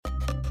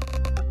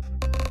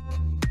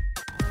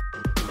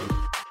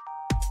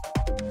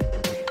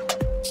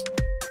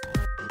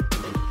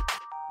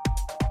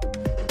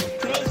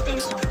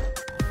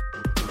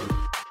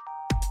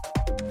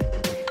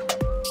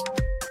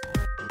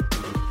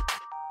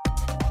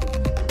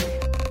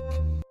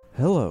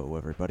Hello,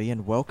 everybody,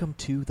 and welcome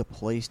to the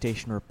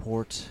PlayStation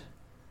Report.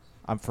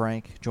 I'm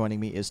Frank. Joining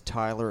me is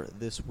Tyler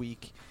this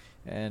week,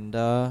 and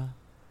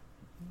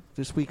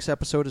this week's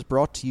episode is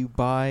brought to you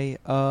by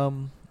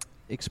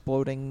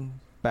Exploding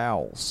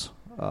Bowels.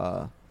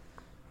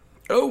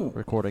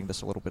 Recording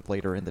this a little bit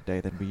later in the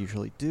day than we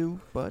usually do,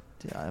 but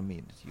I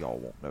mean, y'all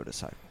won't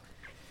notice.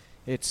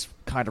 It's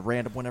kind of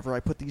random whenever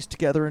I put these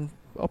together and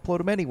upload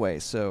them anyway,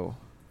 so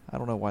I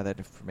don't know why that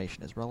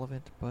information is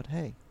relevant, but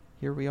hey,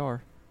 here we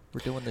are. We're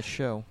doing this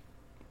show.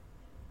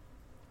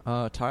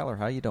 Tyler,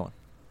 how you doing?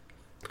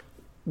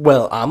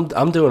 Well,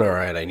 I'm doing all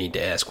right. I need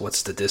to ask,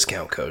 what's the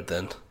discount code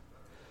then?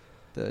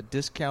 The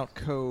discount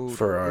code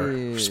for our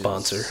is...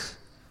 sponsor.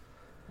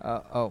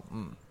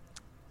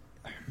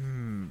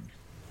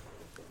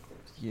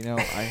 You know,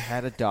 I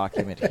had a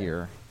document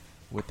here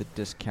with the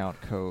discount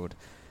code.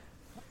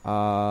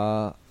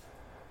 Tyler,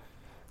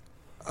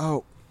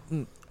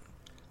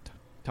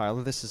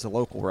 this is a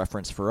local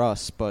reference for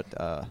us, but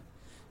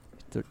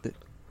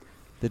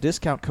the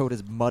discount code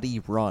is Muddy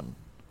Run.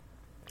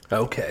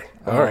 Okay.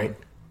 All right.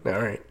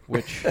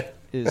 Which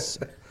is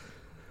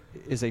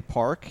a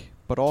park,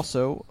 but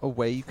also a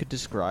way you could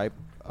describe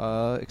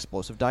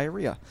explosive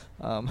diarrhea.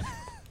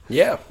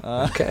 Yeah.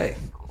 Okay.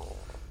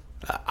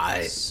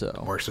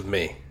 So works with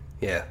me.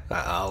 Yeah.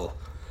 I'll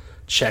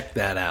check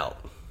that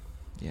out.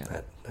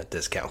 Yeah. That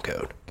discount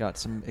code. Got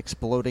some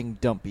exploding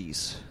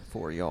dumpies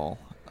for y'all.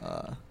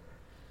 But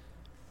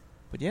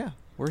yeah,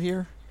 we're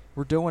here.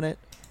 We're doing it.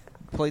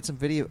 I played some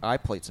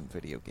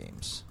video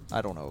games.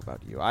 I don't know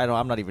about you.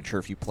 I'm not even sure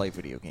if you play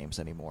video games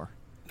anymore.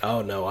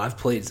 Oh no, I've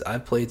played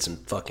some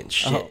fucking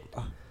shit.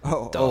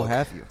 Oh,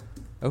 have you?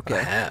 Okay.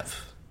 I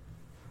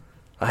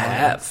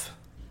have.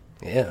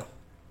 Yeah.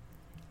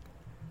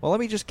 Well, let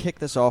me just kick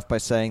this off by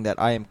saying that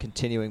I am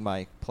continuing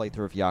my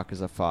playthrough of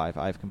Yakuza 5.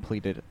 I've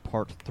completed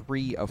part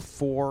 3 of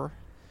 4.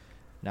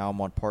 Now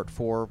I'm on part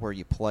 4, where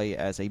you play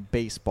as a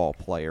baseball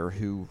player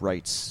who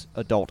writes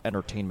adult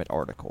entertainment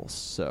articles.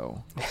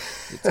 So,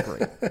 it's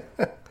great.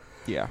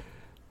 Yeah.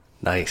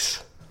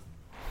 Nice.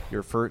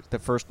 The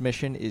first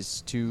mission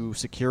is to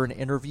secure an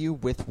interview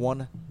with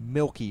one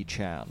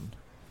Milky-chan.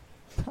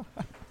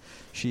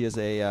 She is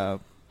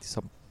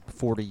some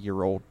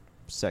 40-year-old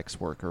sex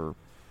worker.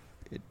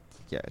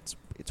 It's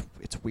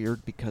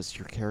weird because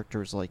your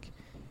character is like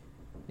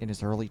in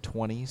his early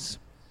 20s,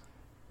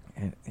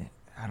 and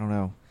I don't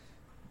know.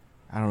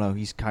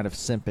 He's kind of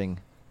simping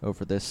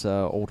over this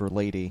older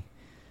lady,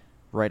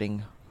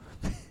 writing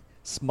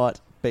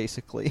smut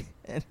basically,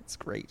 and it's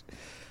great.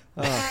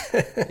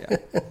 Yeah,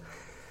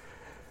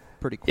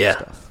 pretty cool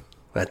stuff.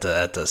 That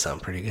does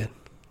sound pretty good.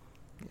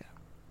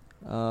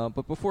 Yeah.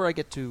 But before I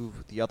get to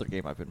the other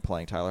game I've been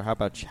playing, Tyler, how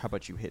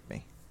about you hit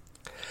me?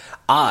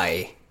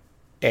 I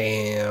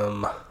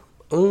am, I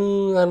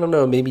don't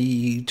know,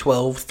 maybe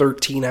 12,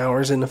 13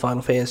 hours into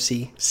Final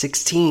Fantasy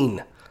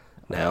 16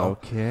 now.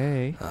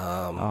 Okay.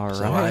 All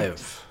so right.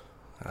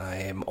 I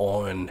am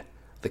on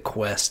the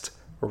quest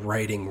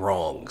righting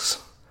wrongs.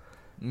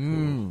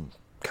 Kind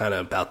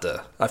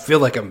of I feel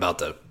like I'm about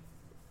to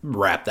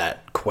wrap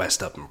that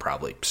quest up and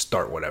probably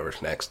start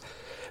whatever's next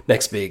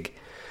big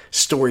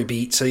story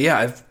beat. So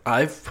yeah,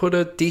 I've put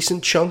a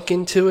decent chunk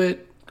into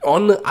it.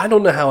 I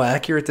don't know how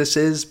accurate this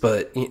is,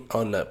 but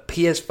on the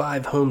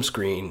PS5 home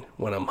screen,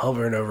 when I'm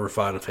hovering over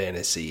Final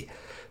Fantasy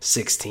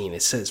 16,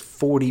 it says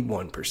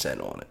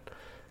 41% on it.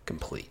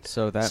 Complete.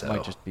 So that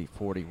might just be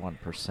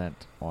 41%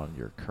 on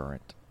your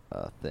current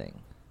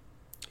thing.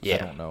 Yeah. I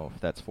don't know if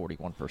that's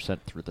 41%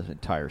 through the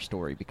entire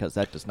story, because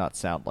that does not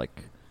sound like...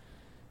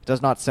 It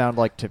does not sound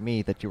like to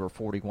me that you were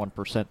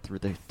 41% through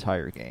the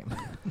entire game.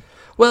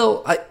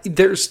 Well,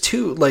 there's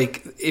two,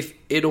 like, if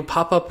it'll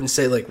pop up and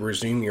say, like,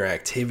 resume your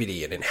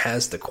activity, and it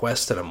has the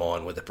quest that I'm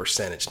on with a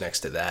percentage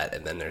next to that,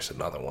 and then there's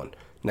another one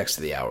next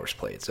to the hours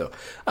played. So,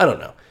 I don't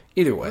know.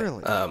 Either way.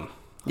 Really?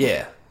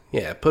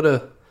 Yeah, put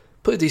a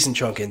decent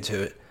chunk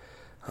into it.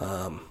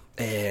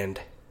 And,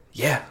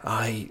 yeah,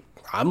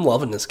 I'm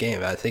loving this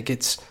game. I think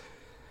it's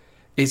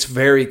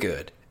very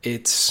good.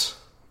 It's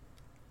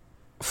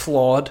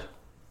flawed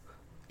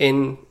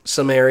in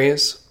some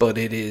areas, but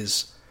it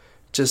is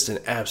just an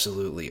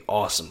absolutely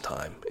awesome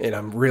time. And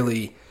I'm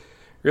really,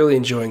 really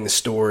enjoying the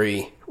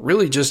story,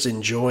 really just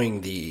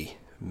enjoying the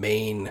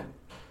main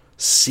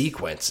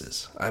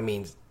sequences. I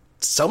mean,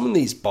 some of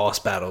these boss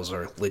battles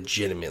are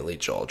legitimately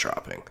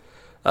jaw-dropping.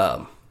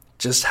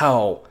 Just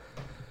how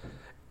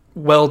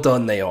well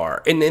done they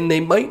are. And they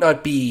might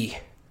not be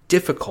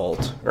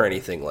difficult or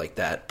anything like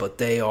that, but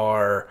they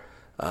are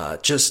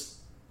just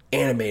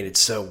animated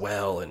so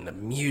well, and the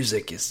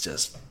music is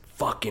just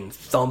fucking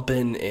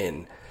thumping,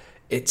 and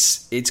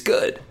it's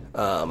good.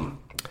 I'm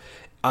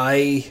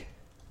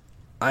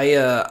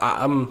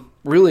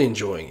really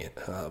enjoying it.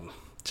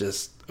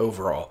 Just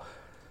overall,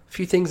 a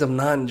few things I'm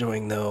not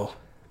enjoying though.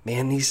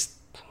 Man, these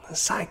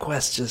side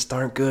quests just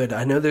aren't good.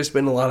 I know there's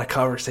been a lot of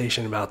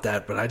conversation about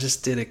that, but I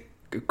just did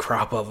a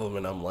crop of them,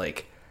 and I'm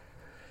like,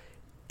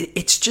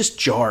 it's just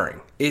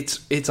jarring.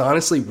 It's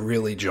honestly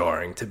really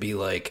jarring to be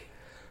like,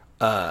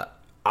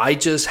 I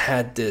just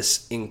had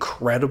this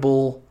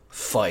incredible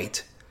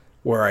fight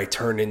where I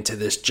turn into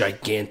this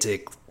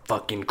gigantic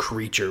fucking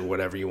creature,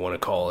 whatever you want to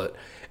call it,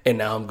 and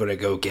now I'm gonna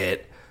go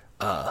get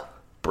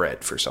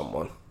bread for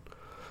someone.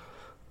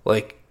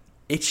 Like,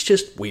 it's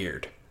just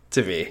weird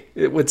to me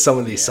with some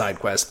of these side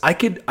quests.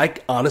 I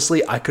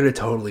honestly could have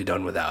totally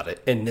done without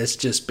it, and this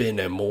just been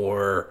a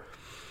more,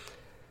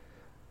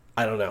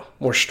 I don't know,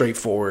 more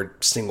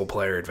straightforward single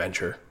player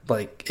adventure.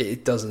 Like,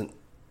 it doesn't,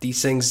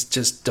 these things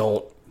just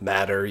don't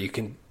matter. You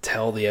can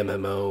tell the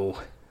MMO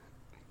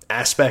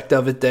aspect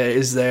of it that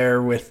is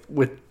there with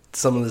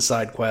some of the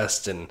side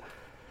quests, and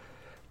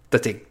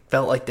that they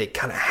felt like they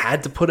kind of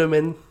had to put them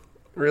in,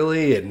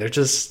 really, and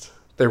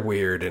they're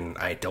weird, and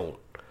I don't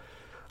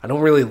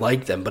really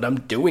like them, but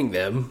I'm doing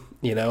them.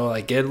 You know,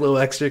 I get a little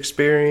extra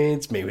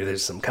experience. Maybe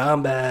there's some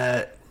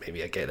combat.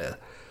 Maybe I get a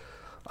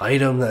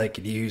item that I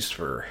could use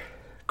for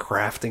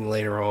crafting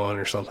later on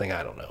or something.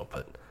 I don't know,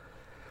 but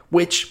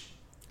which,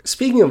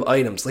 speaking of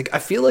items, like, I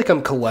feel like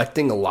I'm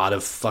collecting a lot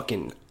of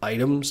fucking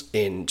items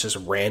in just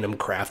random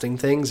crafting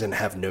things and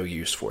have no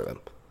use for them.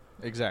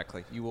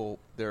 Exactly.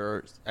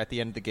 At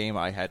the end of the game,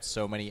 I had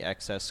so many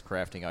excess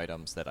crafting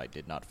items that I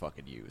did not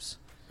fucking use.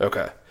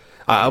 Okay.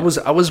 I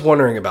was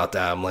wondering about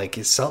that. I'm like,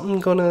 is something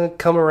gonna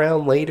come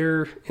around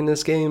later in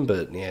this game?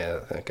 But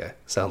yeah, okay.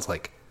 Sounds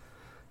like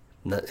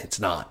it's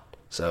not.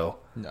 So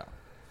no.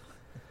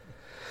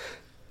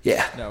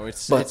 Yeah. No,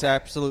 it's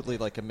absolutely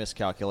like a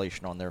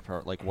miscalculation on their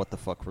part. Like, what the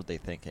fuck were they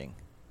thinking?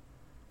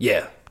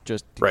 Yeah.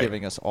 Just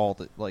giving us all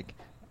the, like,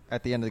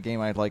 at the end of the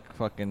game, I had like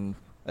fucking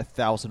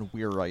 1,000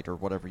 Weirite or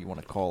whatever you want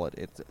to call it.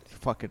 It's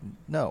fucking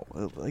no.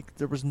 Like,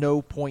 there was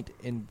no point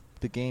in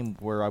the game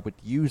where I would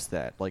use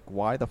that. Like,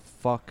 why the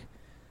fuck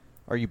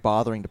are you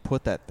bothering to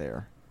put that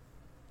there?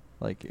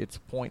 Like, it's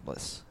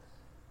pointless.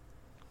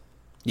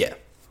 Yeah,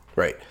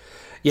 right.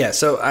 Yeah,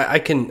 so I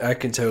can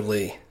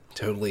totally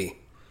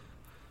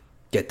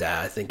get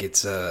that. I think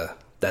that's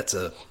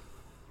a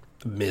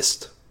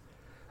missed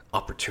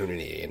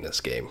opportunity in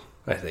this game.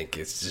 I think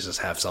it's just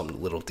have something a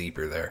little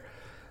deeper there.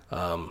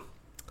 But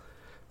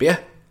yeah,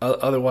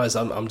 otherwise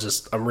I'm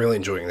really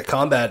enjoying it. The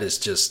combat is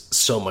just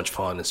so much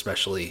fun,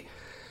 especially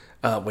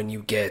when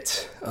you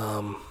get,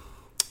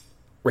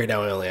 right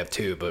now I only have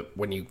 2, but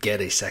when you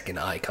get a second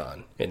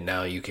icon, and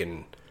now you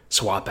can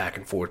swap back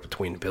and forth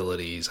between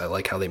abilities. I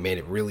like how they made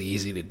it really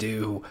easy to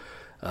do,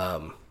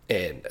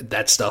 and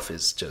that stuff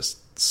is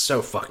just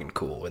so fucking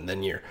cool. And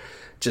then you're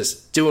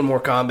just doing more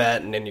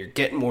combat, and then you're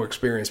getting more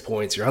experience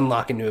points, you're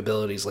unlocking new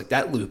abilities. Like,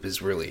 that loop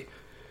is really,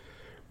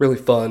 really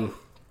fun.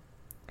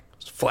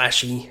 It's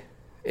flashy.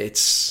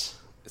 It's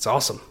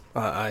awesome.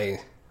 I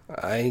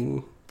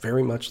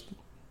very much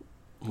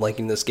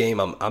liking this game.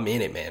 I'm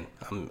in it, man.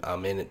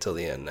 I'm in it till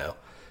the end now.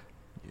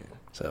 Yeah.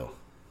 So.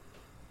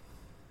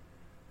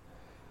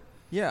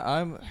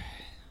 Yeah,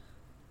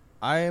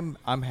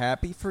 I'm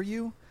happy for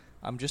you.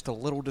 I'm just a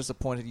little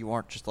disappointed you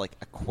aren't just like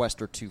a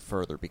quest or 2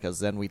 further, because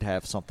then we'd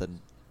have something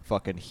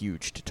fucking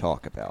huge to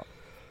talk about.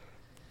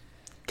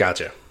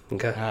 Gotcha.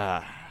 Okay.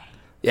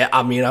 Yeah,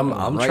 I mean,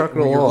 I'm trucking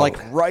along. You're like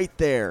right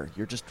there.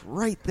 You're just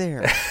right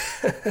there.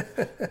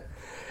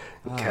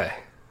 Okay.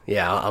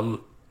 Yeah,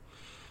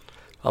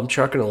 I'm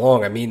trucking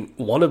along. I mean,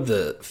 one of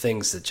the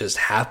things that just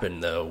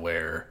happened, though,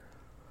 where,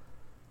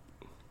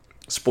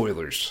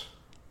 spoilers.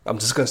 I'm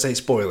just going to say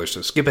spoilers,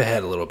 so skip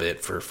ahead a little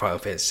bit for Final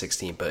Fantasy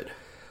 16, but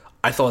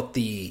I thought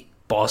the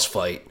boss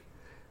fight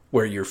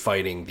where you're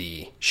fighting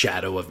the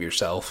shadow of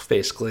yourself,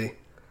 basically,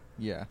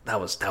 yeah,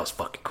 that was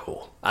fucking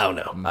cool. I don't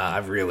know. Mm-hmm. I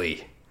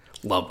really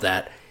loved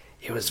that.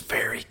 It was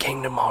very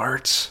Kingdom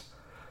Hearts.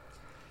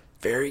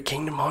 Very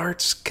Kingdom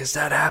Hearts, because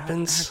that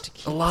happens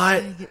a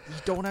lot. You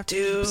don't have to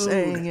keep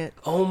saying it.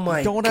 Oh my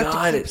you don't God.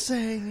 have to keep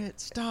saying it.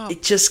 Stop.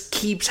 It just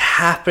keeps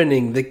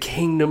happening, the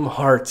Kingdom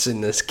Hearts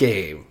in this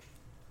game.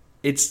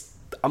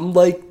 I'm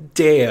like,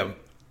 damn,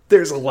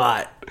 there's a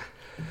lot.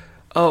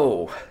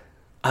 Oh,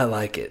 I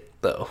like it,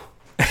 though.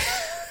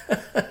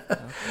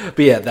 But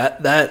yeah,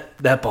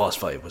 that boss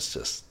fight was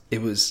just,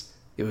 it was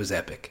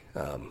epic.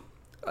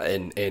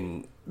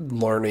 And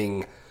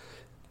learning,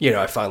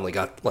 I finally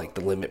got like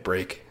the limit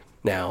break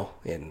now,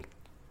 and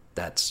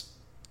that's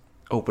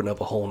opened up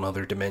a whole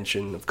nother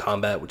dimension of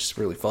combat, which is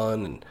really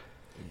fun. And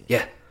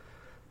yeah,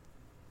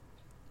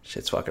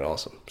 shit's fucking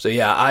awesome. So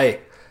yeah, I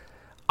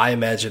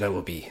imagine I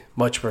will be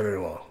much further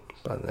along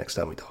by the next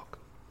time we talk.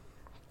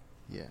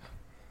 Yeah.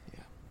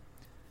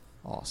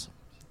 Awesome.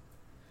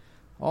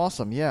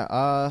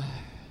 Yeah.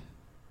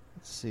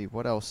 Let's see.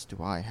 What else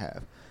do I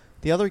have?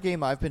 The other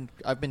game I've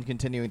been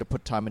continuing to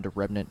put time into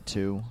Remnant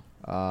 2.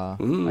 I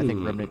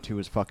think Remnant 2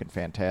 is fucking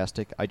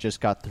fantastic. I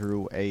just got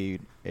through a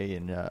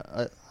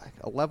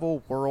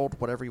level, world,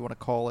 whatever you want to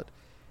call it,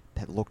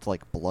 that looked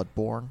like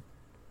Bloodborne.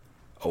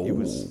 Oh, it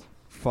was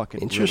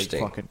fucking interesting.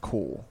 Really fucking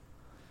cool.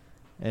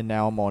 And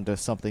now I'm on to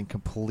something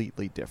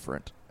completely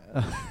different.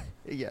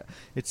 Yeah,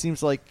 it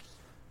seems like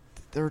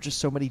there are just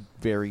so many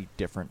very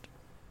different,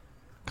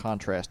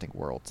 contrasting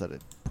worlds that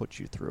it puts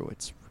you through.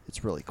 It's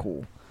really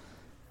cool.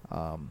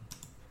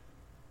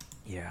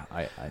 Yeah,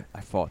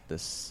 I fought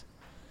this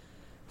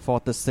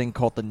thing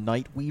called the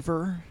Night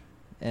Weaver,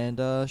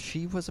 and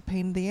she was a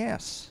pain in the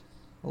ass.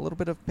 A little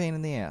bit of a pain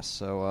in the ass.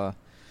 So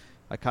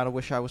I kind of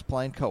wish I was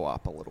playing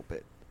co-op a little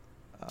bit.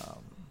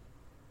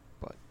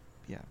 But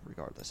yeah,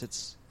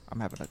 regardless, I'm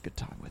having a good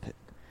time with it.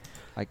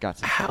 I got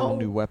some cool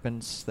new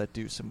weapons that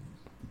do some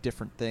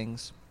different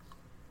things.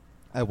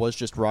 I was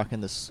just rocking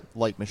this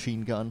light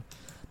machine gun,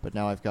 but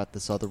now I've got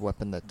this other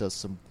weapon that does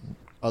some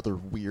other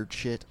weird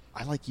shit.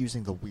 I like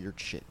using the weird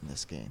shit in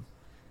this game.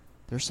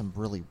 There's some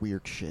really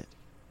weird shit,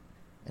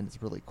 and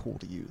it's really cool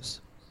to use.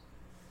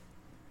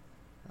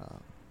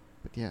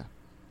 But yeah,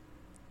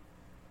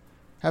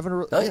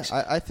 Nice.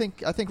 I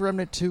think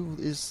Remnant 2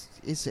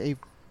 is a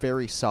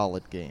very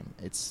solid game.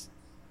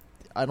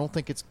 I don't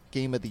think it's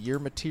Game of the Year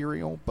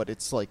material, but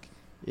it's like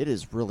it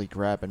is really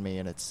grabbing me,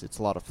 and it's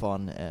a lot of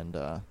fun, and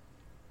I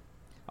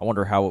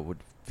wonder how it would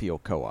feel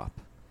co-op.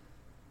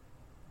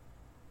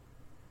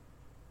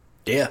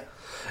 Yeah.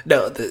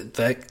 No,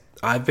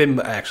 I've been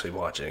actually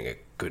watching a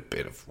good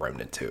bit of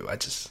Remnant 2. I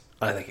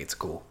think it's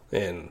cool,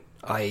 and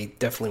I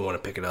definitely want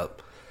to pick it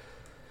up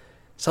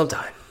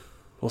sometime.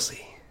 We'll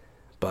see.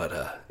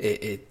 But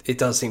it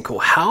does seem cool.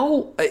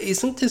 How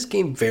isn't this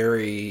game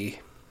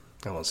very,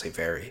 I won't say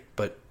very,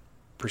 but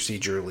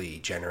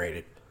procedurally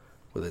generated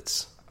with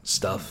its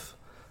stuff?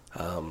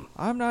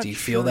 I'm not. Do you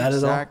sure feel that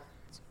at all?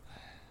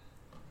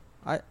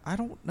 I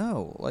don't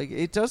know. Like,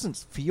 it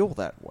doesn't feel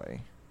that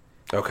way.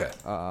 Okay.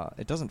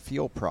 It doesn't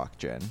feel proc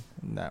gen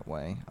in that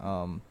way.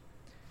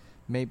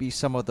 Maybe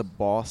some of the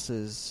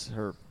bosses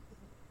are,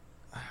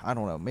 I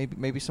don't know.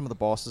 Maybe some of the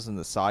bosses in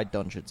the side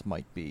dungeons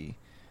might be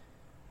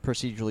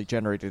procedurally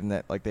generated in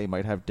that, like, they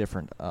might have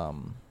different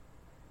kind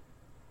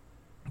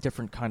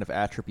of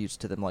attributes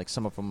to them. Like,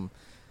 some of them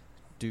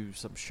do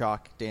some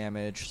shock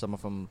damage. Some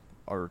of them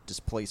are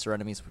displacer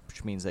enemies,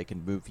 which means they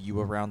can move you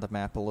around the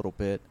map a little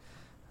bit.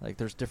 Like,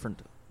 there's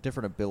different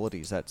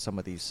abilities that some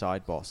of these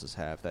side bosses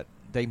have that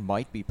they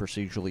might be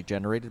procedurally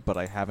generated, but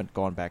I haven't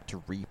gone back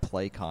to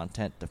replay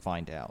content to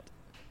find out.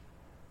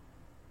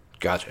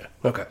 Gotcha.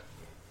 Okay.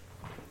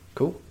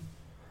 Cool.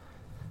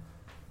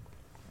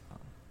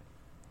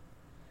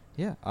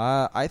 Yeah,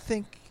 I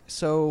think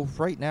so.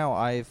 Right now,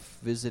 I've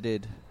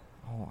visited.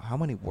 Oh, how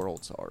many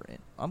worlds are in?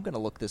 I'm gonna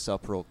look this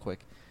up real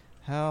quick.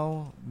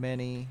 How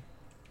many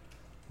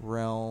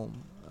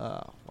realm?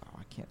 Wow,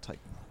 I can't type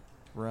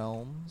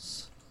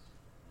realms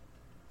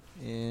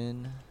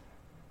in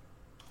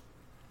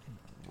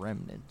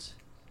Remnant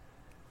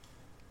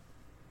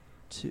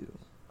 2.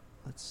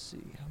 Let's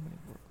see how many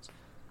worlds.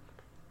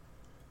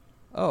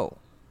 Oh,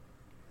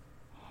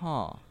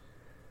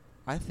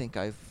 I think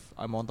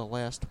I'm on the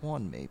last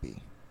one, maybe.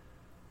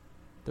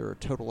 There are a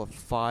total of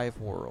 5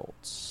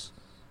 worlds.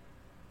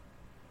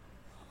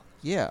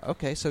 Yeah,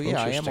 okay, so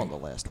yeah, I am on the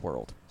last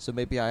world. So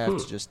maybe I have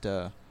to just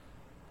go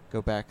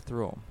back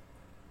through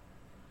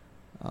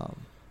them.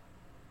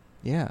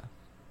 Yeah.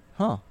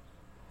 Huh.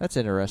 That's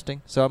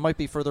interesting. So I might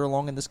be further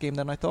along in this game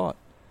than I thought.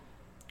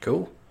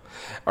 Cool.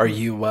 Are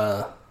you,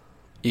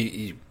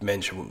 you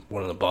mentioned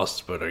one of the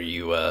bosses, but are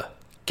you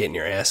getting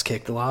your ass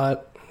kicked a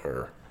lot,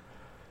 or?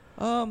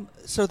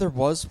 So there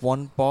was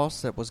one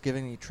boss that was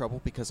giving me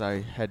trouble because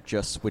I had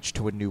just switched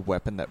to a new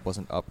weapon that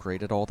wasn't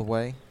upgraded all the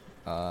way.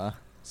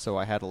 So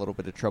I had a little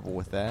bit of trouble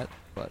with that,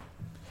 but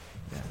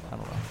yeah, I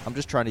don't know. I'm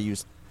just trying to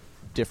use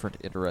different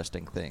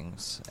interesting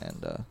things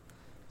and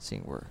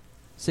seeing where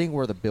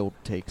the build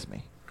takes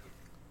me.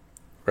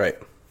 Right.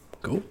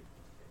 Cool.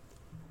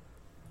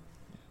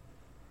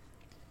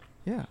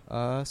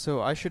 Yeah,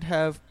 so I should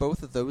have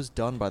both of those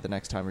done by the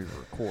next time we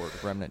record,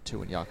 Remnant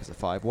 2 and Yakuza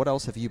 5. What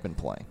else have you been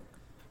playing?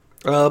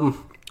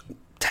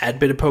 Tad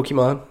bit of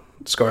Pokemon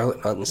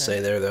Scarlet, nothing to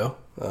say there though.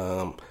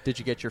 Did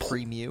you get your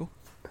free Mew?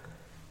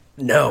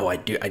 No, I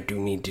do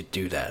need to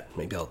do that.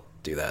 Maybe I'll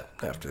do that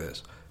after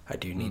this. I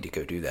do need to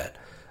go do that.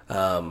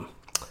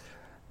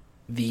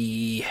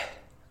 The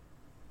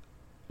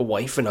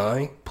wife and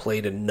I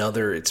played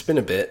another, it's been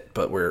a bit,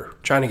 but we're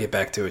trying to get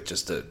back to it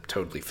just to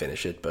totally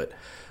finish it, but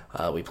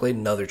we played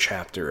another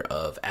chapter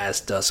of As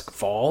Dusk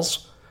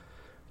Falls,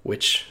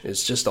 which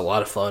is just a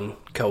lot of fun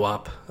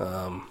co-op.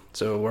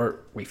 So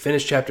we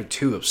finished chapter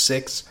 2 of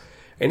 6,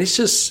 and it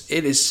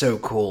is so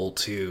cool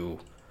to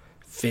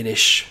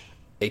finish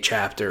a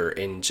chapter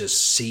and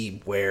just see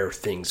where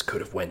things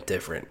could have went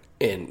different.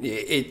 And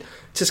it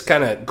just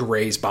kind of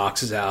grays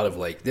boxes out of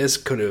like,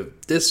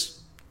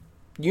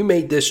 you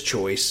made this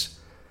choice.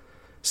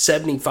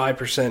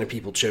 75% of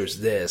people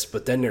chose this,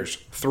 but then there's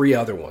 3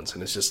 other ones,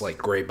 and it's just like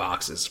gray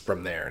boxes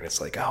from there. And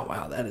it's like, oh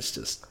wow, that is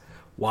just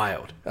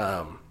wild.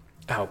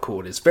 How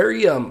cool it is.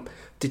 Very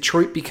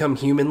Detroit Become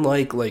Human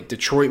like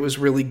Detroit was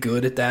really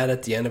good at that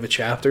at the end of a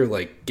chapter,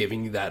 like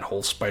giving you that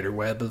whole spider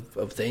web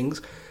of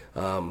things.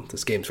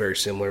 This game's very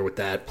similar with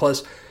that.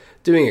 Plus,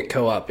 doing a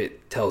co-op,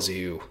 it tells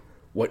you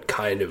what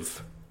kind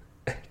of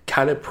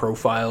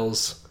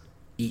profiles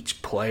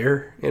each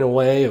player in a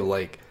way of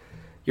like,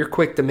 you're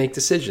quick to make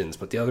decisions,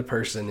 but the other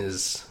person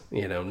is,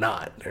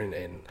 not. And I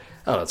don't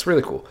know, it's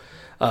really cool.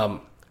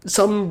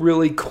 Some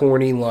really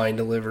corny line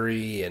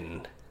delivery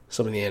and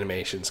some of the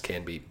animations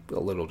can be a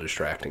little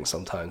distracting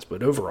sometimes,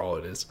 but overall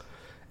it is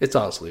It's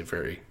honestly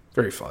very,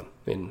 very fun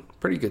and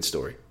pretty good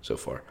story so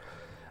far.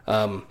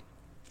 And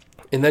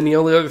then the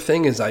only other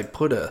thing is I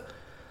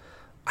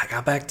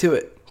got back to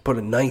it, put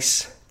a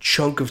nice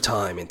chunk of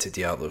time into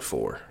Diablo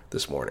 4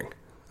 this morning.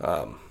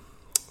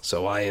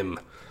 So I am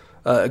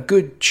a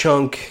good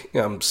chunk.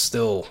 I'm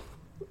still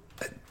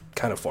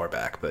kind of far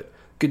back, but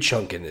good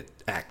chunk in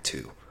Act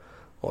 2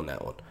 on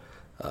that one.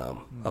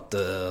 Up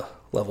to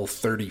level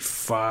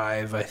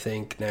 35, I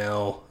think,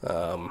 now.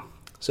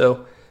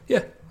 So,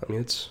 yeah, I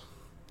mean, it's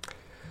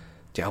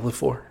Diablo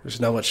 4. There's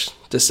not much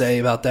to say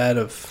about that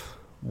of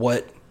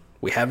what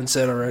we haven't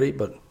said already,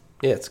 but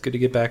yeah, it's good to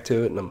get back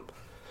to it, and I'm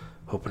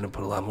hoping to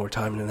put a lot more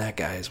time into that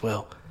guy as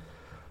well.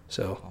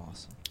 So,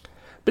 Awesome.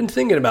 been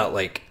thinking about,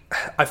 like,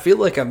 I feel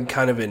like I'm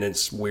kind of in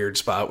this weird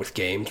spot with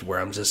games where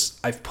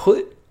I've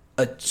put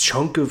a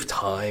chunk of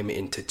time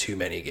into too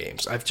many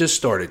games. I've just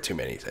started too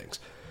many things.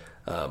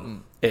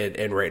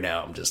 And right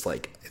now I'm just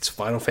like, it's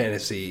Final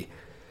Fantasy,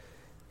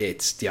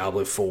 it's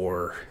Diablo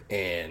 4,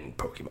 and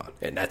Pokemon,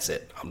 and that's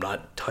it. I'm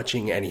not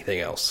touching anything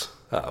else.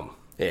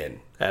 And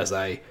as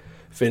I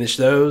finish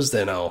those,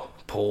 then I'll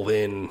pull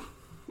in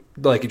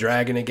Like a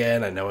Dragon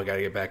again. I know I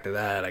gotta get back to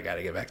that. I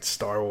gotta get back to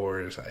Star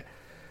Wars.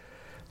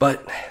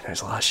 But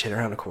there's a lot of shit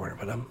around the corner,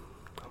 but I'm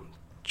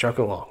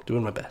trucking along,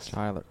 doing my best.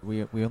 Tyler,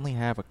 we only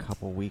have a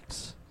couple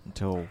weeks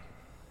until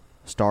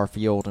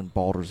Starfield and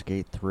Baldur's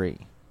Gate 3.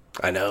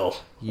 I know.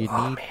 You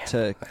need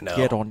to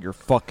get on your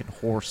fucking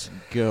horse and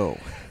go.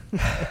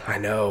 I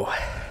know.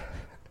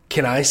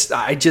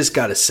 I just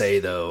gotta say,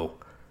 though,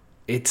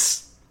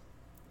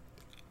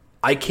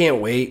 I can't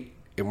wait,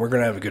 and we're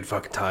gonna have a good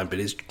fucking time, but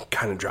it's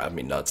kind of driving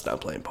me nuts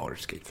not playing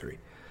Baldur's Gate 3.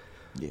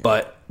 Yeah.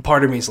 But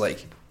part of me is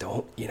like,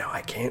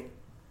 I can't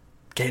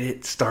get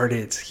it started.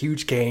 It's a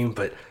huge game,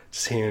 but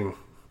seeing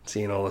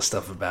all this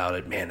stuff about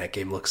it, man, that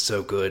game looks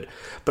so good.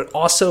 But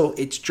also,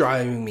 it's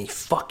driving me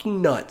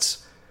fucking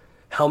nuts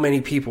how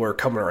many people are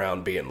coming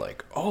around being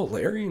like, oh,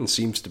 Larian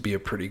seems to be a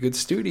pretty good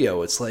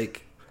studio. It's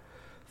like,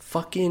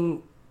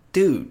 fucking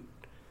dude.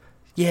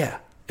 Yeah.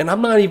 And I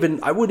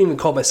wouldn't even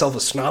call myself a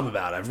snob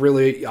about it. I've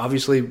really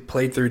obviously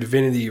played through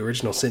Divinity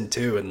Original Sin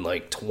 2 in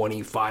like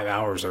 25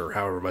 hours or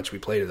however much we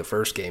played of the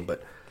first game.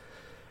 But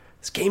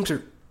these games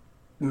are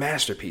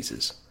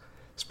masterpieces,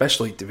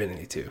 especially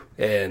Divinity 2.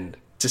 And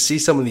to see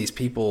some of these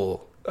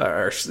people,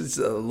 a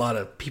lot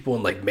of people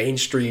in like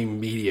mainstream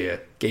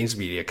media, games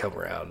media come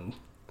around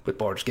with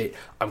Baldur's Gate,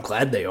 I'm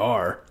glad they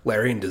are.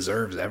 Larian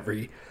deserves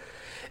every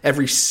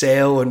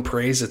sale and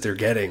praise that they're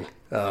getting.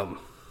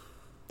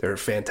 They're a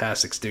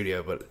fantastic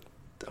studio, but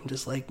I'm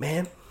just like,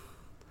 man,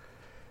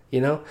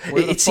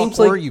 it seems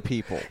like, were you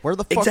people? Where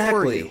the fuck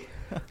were you?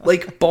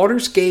 Like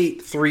Baldur's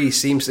Gate 3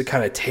 seems to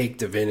kind of take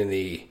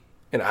Divinity,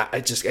 and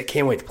I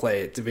can't wait to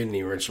play it,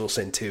 Divinity Original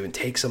Sin 2, and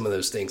take some of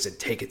those things and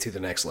take it to the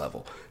next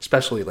level,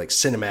 especially like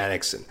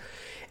cinematics and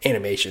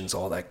animations,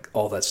 all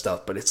that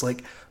stuff. But it's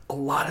like a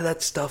lot of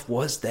that stuff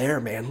was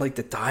there, man. Like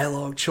the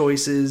dialogue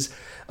choices,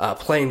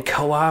 playing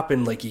co-op,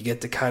 and like you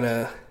get to kind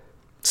of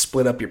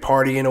split up your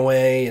party in a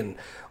way and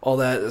all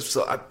that.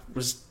 So I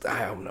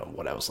don't know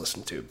what I was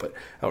listening to, but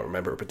I don't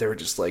remember. But they were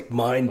just like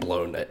mind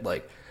blown that,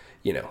 like,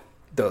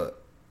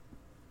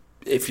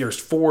 if there's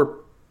 4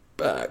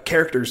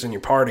 characters in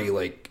your party,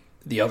 like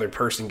the other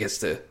person gets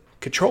to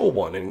control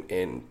one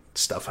and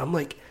stuff. I'm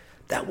like,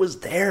 that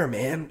was there,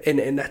 man,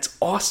 and that's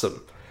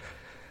awesome.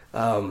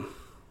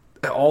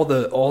 All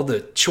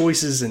the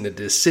choices and the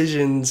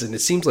decisions, and it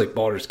seems like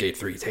Baldur's Gate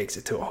 3 takes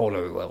it to a whole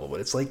nother level, but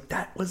it's like,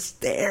 that was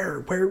there.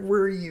 Where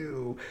were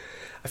you?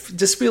 I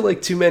just feel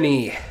like too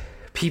many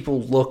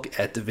people look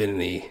at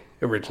Divinity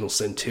Original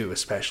Sin 2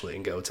 especially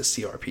and go, it's a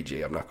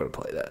CRPG, I'm not going to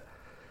play that.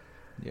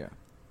 Yeah.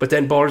 But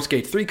then Baldur's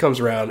Gate 3 comes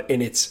around,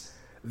 and it's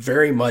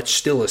very much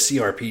still a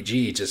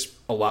CRPG, just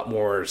a lot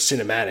more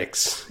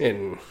cinematics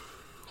and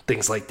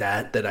things like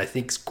that I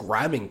think's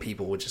grabbing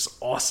people, which is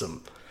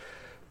awesome.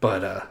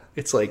 But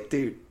it's like,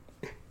 dude,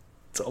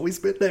 it's always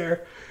been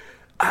there.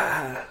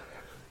 But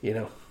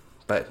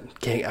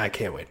I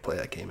can't wait to play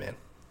that game, man.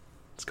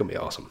 It's gonna be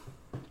awesome.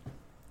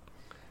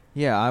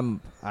 Yeah,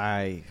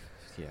 I've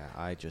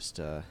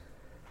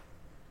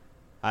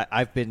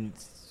been,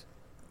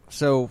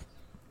 so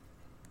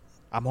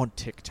I'm on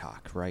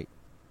TikTok, right?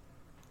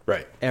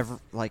 Right.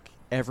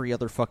 Every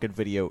other fucking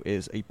video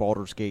is a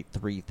Baldur's Gate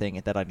 3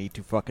 thing that I need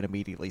to fucking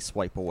immediately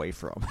swipe away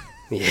from.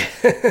 Yeah.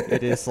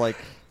 It is like,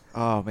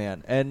 oh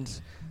man.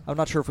 And I'm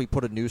not sure if we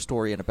put a news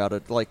story in about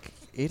it. Like,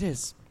 it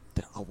is,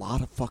 a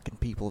lot of fucking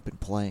people have been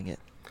playing it.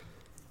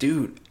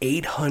 Dude,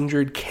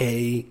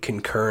 800K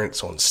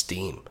concurrents on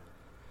Steam.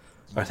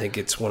 I think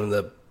it's one of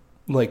the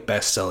like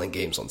best-selling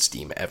games on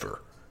Steam ever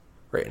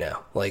right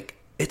now. Like,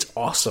 it's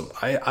awesome.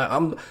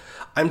 I'm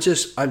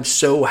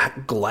so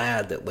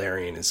glad that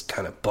Larian is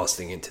kind of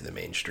busting into the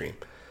mainstream.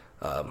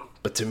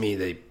 But to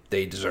me,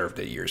 they deserved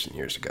it years and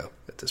years ago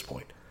at this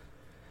point.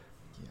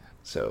 Yeah.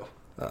 So,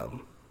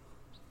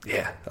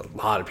 yeah, a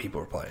lot of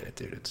people are playing it,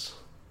 dude. It's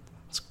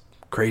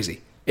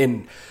crazy.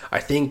 And I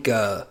think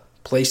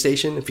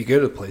PlayStation, if you go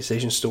to the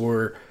PlayStation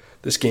store,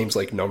 this game's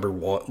like number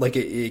 1. Like,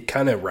 it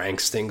kind of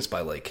ranks things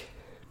by like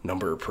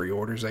number of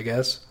pre-orders, I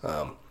guess.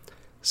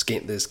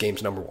 This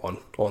game's number 1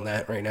 on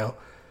that right now.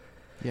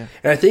 Yeah.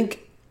 And I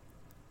think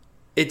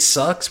it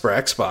sucks for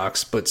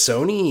Xbox, but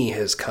Sony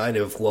has kind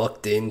of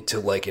lucked into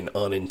like an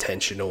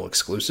unintentional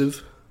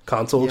exclusive,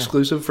 console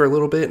exclusive for a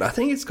little bit. And I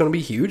think it's going to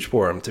be huge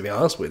for them, to be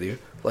honest with you.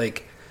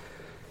 Like,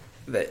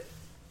 that,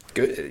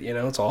 good, you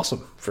know, it's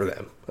awesome for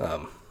them.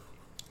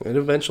 It'll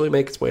eventually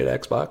make its way to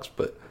Xbox,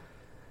 but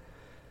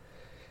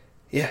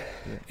yeah.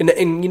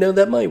 And you know,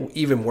 that might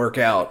even work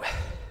out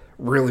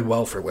really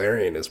well for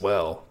Larian as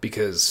well,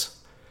 because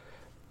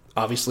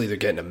obviously they're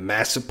getting a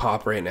massive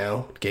pop right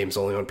now. Game's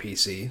only on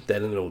PC.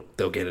 Then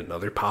they'll get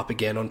another pop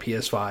again on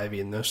PS5,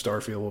 even though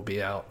Starfield will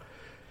be out.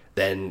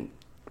 Then,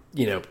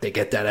 you know, they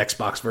get that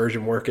Xbox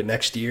version working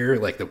next year.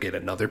 Like, they'll get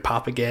another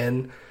pop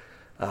again.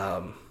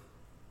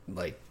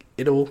 Like,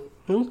 it'll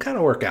kind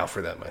of work out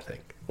for them, I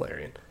think,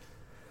 Larian.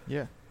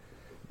 Yeah.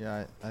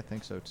 Yeah, I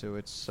think so too.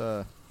 It's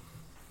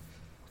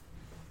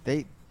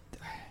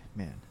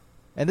man.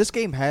 And this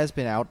game has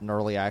been out in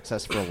early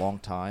access for a long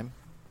time.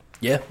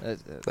 Yeah,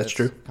 that's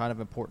true. Kind of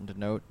important to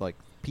note. Like,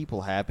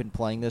 people have been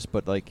playing this,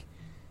 but like,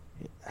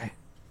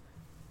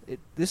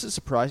 this is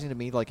surprising to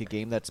me. Like, a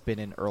game that's been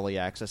in early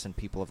access and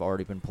people have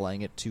already been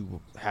playing it, to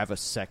have a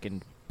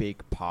second big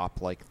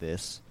pop like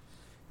this,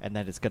 and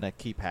then it's gonna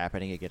keep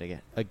happening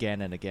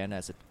again and again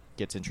as it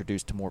gets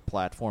introduced to more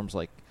platforms.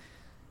 Like,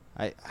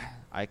 I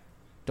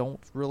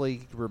don't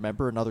really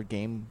remember another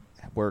game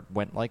where it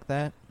went like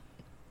that.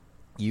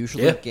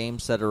 Usually,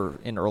 games that are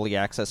in early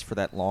access for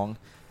that long,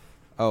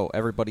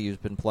 everybody who's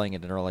been playing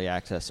it in early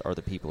access are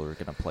the people who are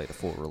going to play the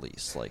full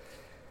release. Like,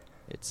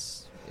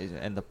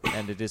 and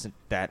it isn't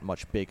that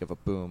much big of a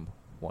boom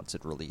once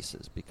it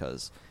releases,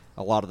 because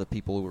a lot of the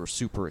people who are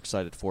super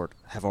excited for it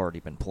have already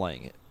been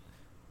playing it.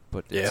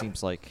 But it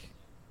seems like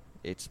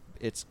it's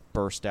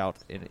burst out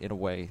in a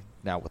way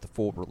now with the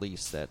full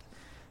release that,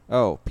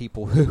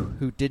 people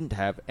who didn't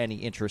have any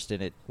interest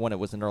in it when it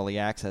was in early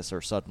access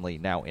are suddenly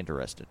now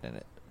interested in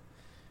it.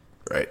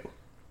 Right.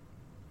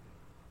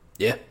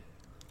 Yeah.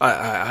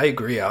 I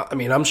agree. I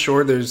mean, I'm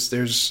sure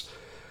there's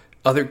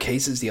other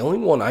cases. The only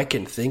one I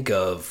can think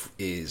of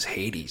is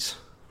Hades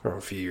from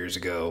a few years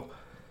ago.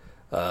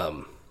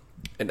 And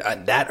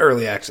that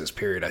early access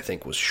period, I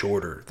think, was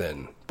shorter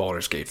than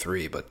Baldur's Gate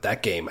 3. But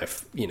that game,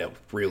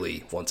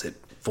 really, once it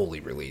fully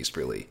released,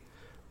 really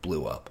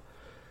blew up.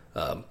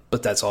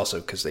 But that's also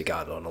because they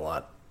got it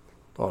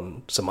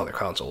on some other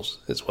consoles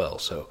as well.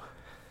 So,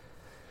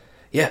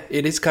 yeah,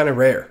 it is kind of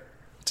rare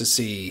to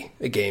see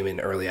a game in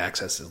early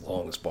access as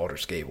long as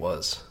Baldur's Gate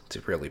was to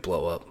really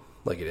blow up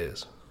like it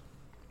is.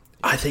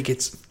 I think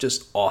it's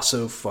just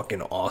also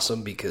fucking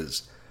awesome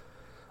because,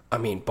 I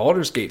mean,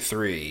 Baldur's Gate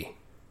 3,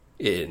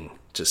 in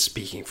just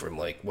speaking from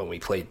like when we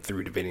played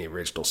through Divinity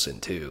Original Sin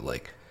 2,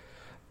 like,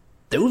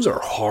 those are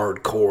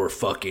hardcore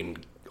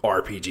fucking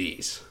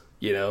RPGs.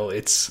 You know,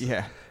 it's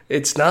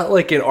not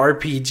like an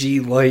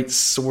RPG light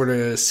sort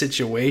of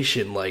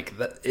situation. Like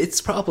that,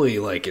 it's probably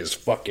like as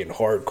fucking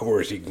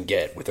hardcore as you can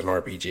get with an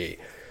RPG.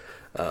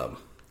 And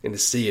to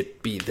see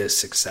it be this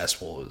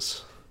successful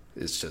is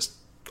just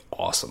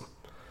awesome.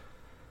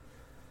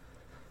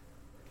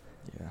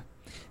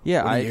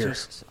 Yeah.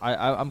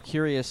 I'm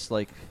curious.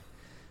 Like,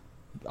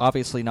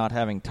 obviously not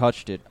having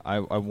touched it, I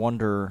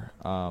wonder.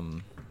 I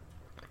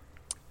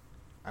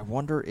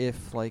wonder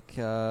if like.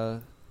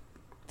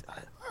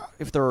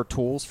 If there are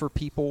tools for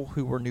people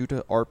who are new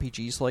to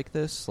RPGs like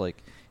this,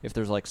 like if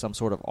there's like some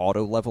sort of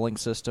auto leveling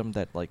system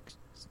that like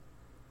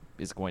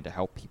is going to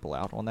help people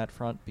out on that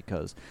front,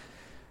 because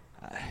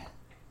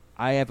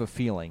I have a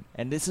feeling,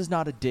 and this is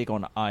not a dig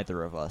on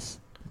either of us,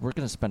 we're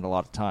going to spend a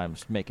lot of time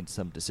making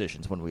some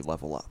decisions when we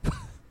level up.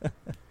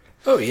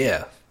 Oh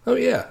yeah.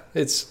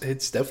 It's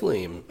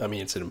definitely, I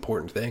mean, it's an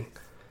important thing.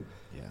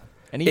 Yeah.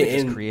 And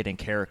even just creating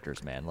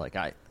characters, man. Like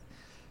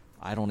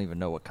I don't even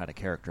know what kind of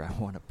character I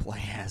want to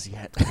play as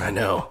yet. I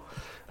know.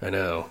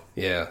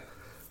 Yeah.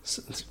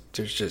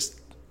 There's just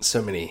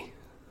so many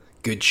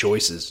good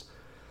choices.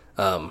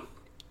 In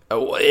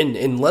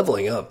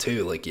leveling up,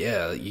 too. Like,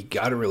 yeah, you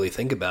got to really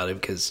think about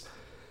it because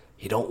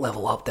you don't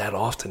level up that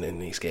often in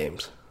these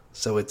games.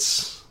 So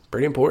it's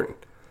pretty important.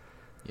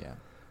 Yeah.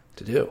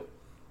 To do.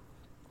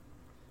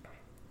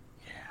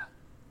 Yeah.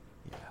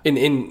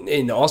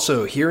 And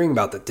also, hearing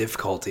about the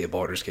difficulty of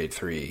Baldur's Gate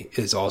 3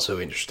 is also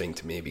interesting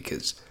to me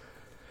because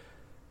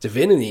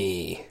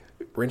Divinity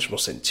Original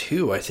Sin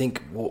 2, I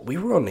think we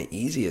were on the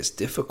easiest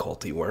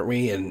difficulty, weren't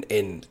we?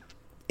 And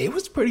it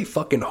was pretty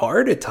fucking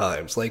hard at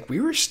times. Like,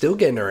 we were still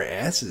getting our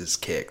asses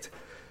kicked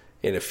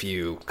in a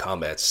few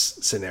combat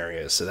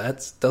scenarios. So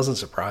that doesn't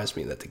surprise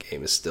me that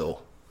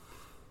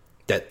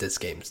this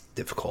game's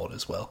difficult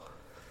as well.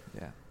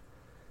 Yeah.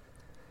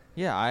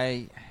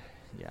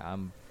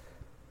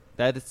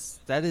 That is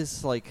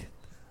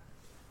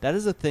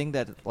a thing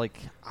that, like,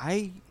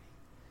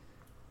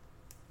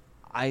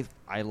 I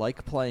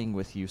like playing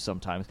with you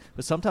sometimes,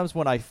 but sometimes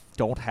when I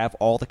don't have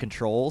all the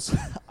controls,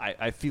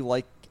 I feel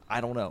like,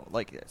 I don't know,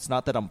 like, it's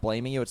not that I'm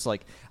blaming you, it's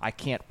like I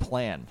can't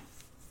plan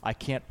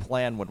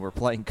when we're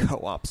playing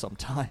co-op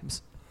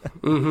sometimes.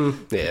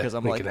 Mm-hmm. Yeah, because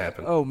I'm it like, can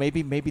happen. oh,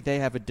 maybe they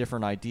have a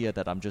different idea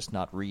that I'm just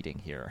not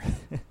reading here.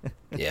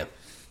 Yeah.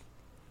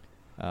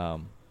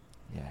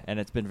 Yeah, and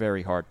it's been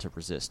very hard to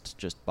resist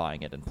just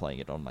buying it and playing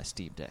it on my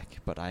Steam Deck,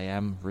 but I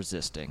am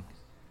resisting.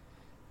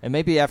 And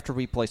maybe after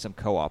we play some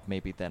co-op,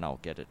 maybe then I'll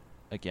get it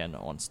again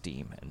on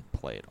Steam and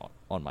play it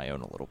on my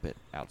own a little bit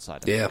outside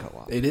of the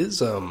co-op. It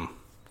is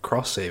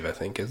cross-save, I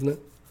think, isn't it?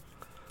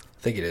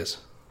 I think it is.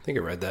 I think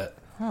I read that.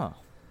 Huh.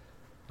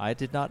 I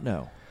did not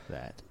know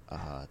that.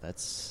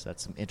 That's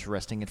some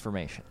interesting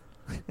information.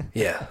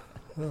 Yeah.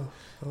 Well,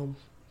 I'll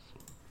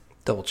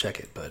double check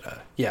it,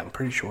 but yeah, I'm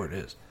pretty sure it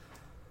is.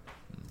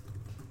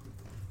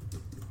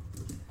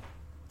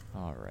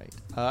 All right.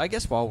 I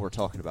guess while we're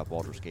talking about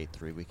Baldur's Gate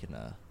 3, we can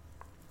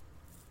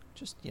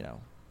just,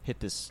 hit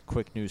this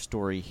quick news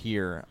story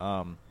here.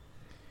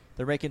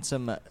 They're making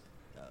some...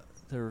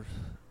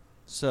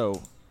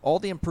 So, all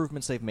the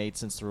improvements they've made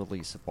since the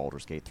release of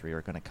Baldur's Gate 3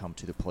 are going to come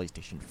to the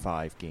PlayStation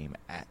 5 game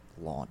at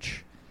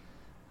launch.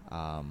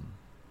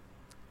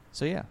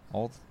 So yeah,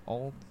 all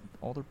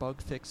their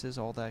bug fixes,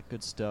 all that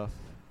good stuff.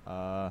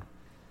 Man,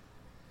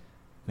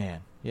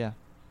 yeah.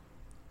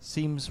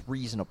 Seems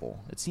reasonable.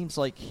 It seems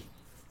like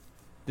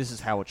this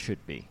is how it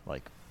should be.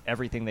 Like,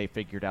 everything they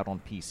figured out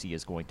on PC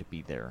is going to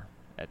be there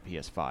at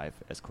PS5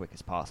 as quick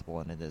as possible,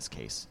 and in this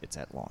case, it's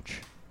at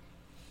launch.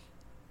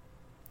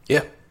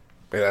 Yeah,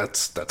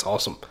 that's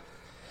awesome.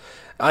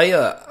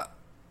 I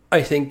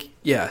think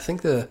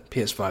the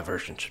PS5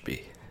 version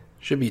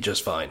should be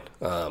just fine.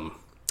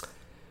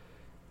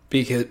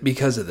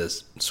 Because of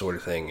this sort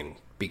of thing, and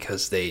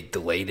because they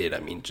delayed it. I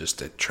mean, just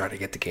to try to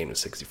get the game to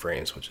 60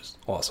 frames, which is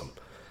awesome.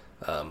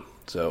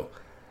 So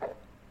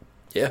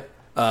yeah.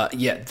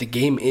 The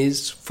game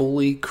is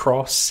fully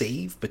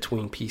cross-save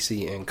between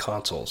PC and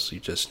consoles. You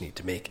just need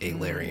to make a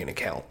Larian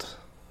account.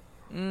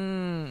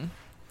 Damn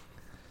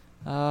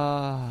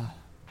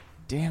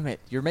it.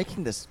 You're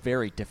making this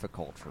very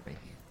difficult for me.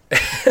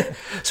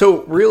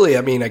 So, really,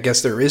 I mean, I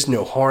guess there is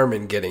no harm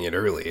in getting it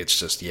early. It's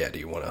just, do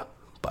you want to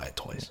buy it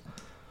twice?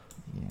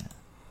 Yeah.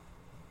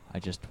 I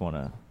just want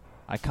to...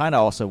 I kind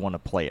of also want to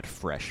play it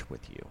fresh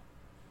with you.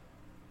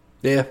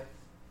 Yeah.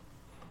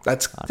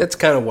 That's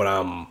kind of what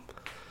I'm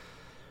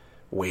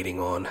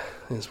waiting on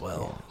as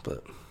well. Yeah.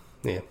 But,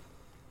 yeah.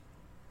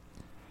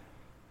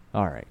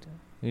 All right.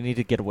 We need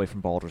to get away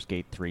from Baldur's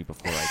Gate 3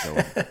 before I go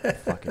and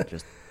fucking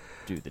just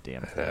do the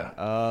damn thing.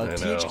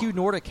 THQ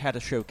Nordic had a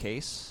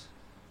showcase.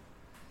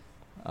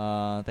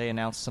 They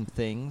announced some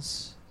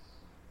things.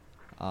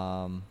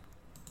 For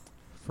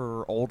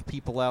old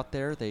people out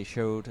there, they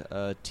showed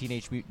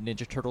Teenage Mutant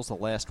Ninja Turtles: The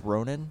Last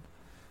Ronin.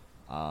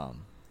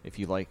 If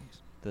you like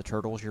the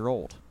Turtles, you're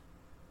old.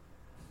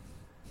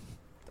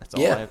 That's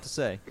all I have to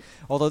say.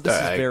 Although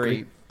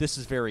this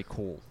is very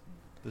cool.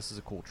 This is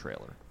a cool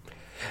trailer.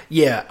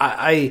 Yeah,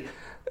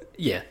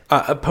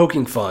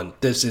 poking fun.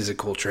 This is a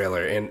cool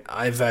trailer, and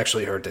I've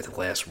actually heard that the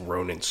Last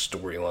Ronin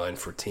storyline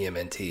for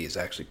TMNT is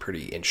actually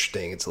pretty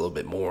interesting. It's a little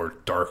bit more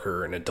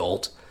darker and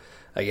adult,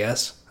 I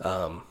guess.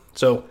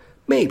 So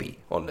maybe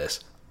on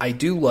this. I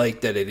do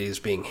like that it is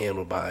being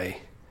handled by.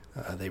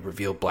 They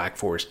revealed Black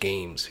Forest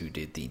Games, who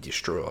did the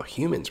Destroy All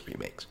Humans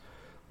remakes,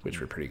 which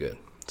were pretty good.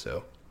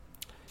 So,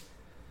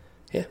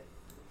 yeah.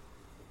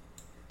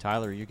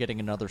 Tyler, you're getting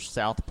another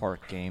South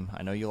Park game.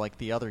 I know you like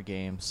the other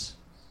games.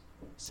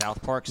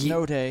 South Park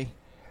Snow Day.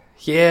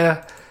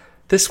 Yeah,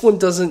 this one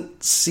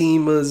doesn't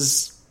seem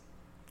as,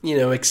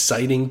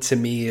 exciting to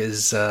me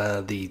as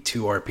the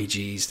two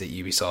RPGs that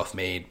Ubisoft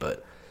made,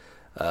 but,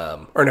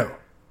 or no,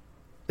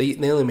 they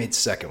only made the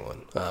second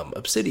one.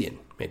 Obsidian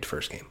made the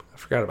first game. I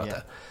forgot about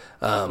that.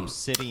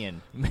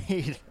 Obsidian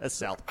made a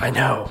South Park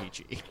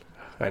RPG.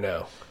 I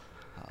know.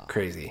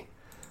 Crazy.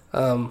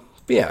 But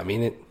yeah, I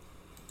mean, it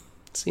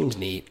seems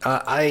neat.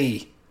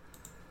 I'm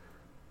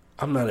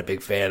not a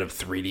big fan of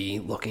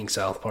 3D looking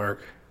South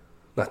Park.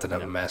 Not that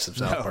I'm a massive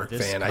South Park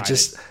fan.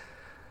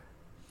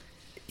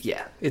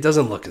 It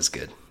doesn't look as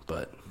good,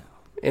 but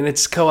and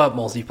it's co-op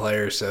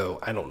multiplayer, so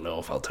I don't know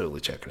if I'll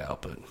totally check it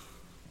out, but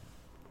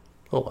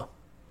oh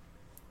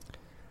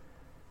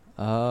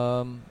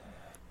well.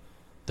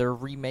 They're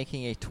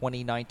remaking a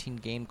 2019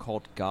 game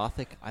called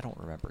Gothic. I don't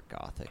remember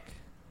Gothic.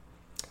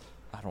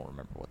 I don't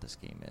remember what this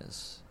game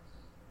is.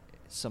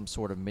 Some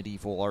sort of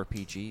medieval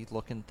RPG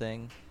looking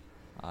thing.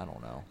 I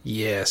don't know.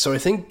 Yeah, so I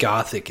think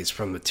Gothic is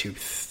from the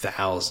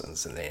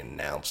 2000s, and they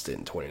announced it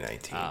in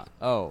 2019.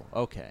 Oh,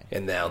 okay.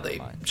 And now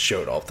they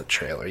showed off the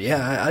trailer.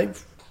 Yeah,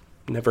 I've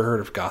never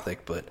heard of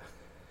Gothic, but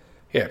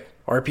yeah,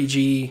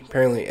 RPG,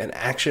 apparently an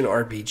action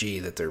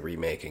RPG that they're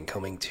remaking,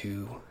 coming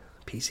to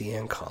PC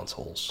and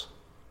consoles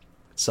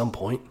at some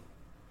point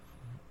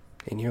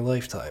in your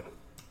lifetime.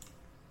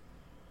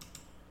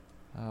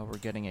 We're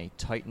getting a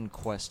Titan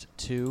Quest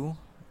 2,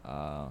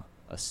 a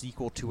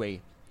sequel to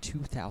a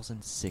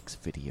 2006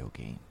 video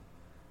game.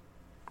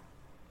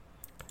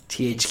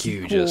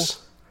 THQ just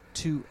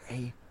to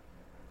a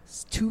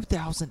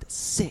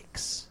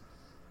 2006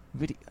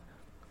 video.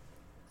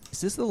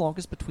 Is this the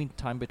longest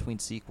time between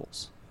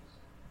sequels?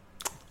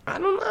 I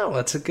don't know.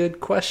 That's a good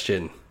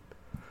question.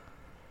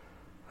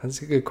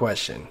 That's a good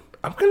question.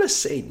 I'm gonna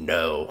say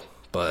no,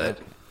 but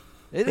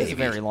It is a maybe.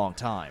 very long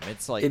time.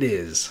 It's like It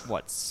is.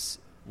 what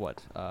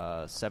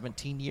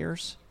 17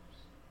 years?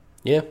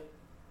 Yeah.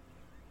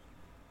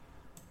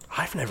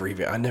 I never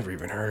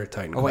even heard of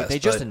Titan Oh wait, Quest. they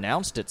just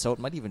announced it, so it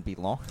might even be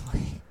long.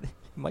 It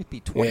might be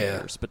 20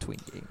 years between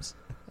games.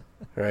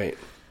 Right.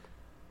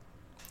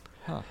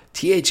 Huh.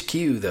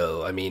 THQ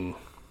though, I mean,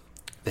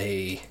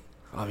 they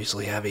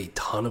obviously have a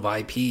ton of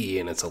IP,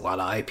 and it's a lot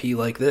of IP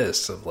like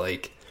this of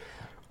like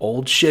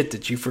old shit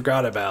that you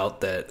forgot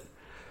about that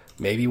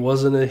maybe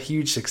wasn't a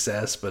huge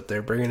success, but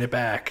they're bringing it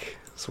back,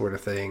 sort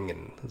of thing.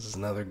 And this is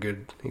another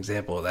good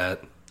example of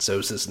that.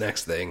 So's this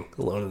next thing,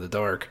 Alone in the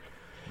Dark.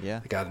 Yeah.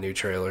 They got a new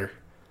trailer.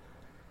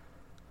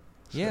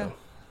 Yeah.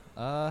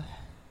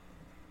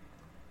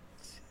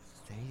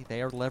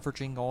 They are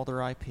leveraging all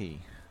their IP.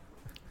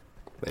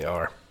 They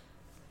are.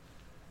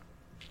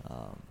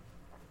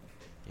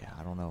 Yeah,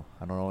 I don't know.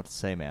 I don't know what to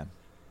say, man.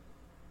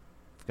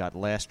 We've got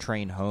Last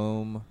Train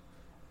Home,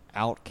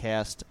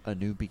 Outcast, A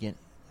New Begin.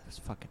 It's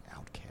fucking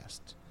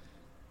Outcast.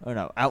 Oh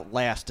no,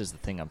 Outlast is the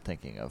thing I'm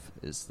thinking of.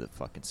 Is the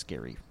fucking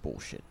scary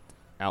bullshit.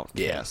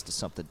 Outcast is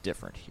something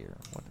different here.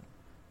 What do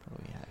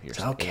we have here?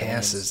 So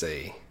Outcast is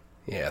a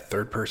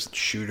third-person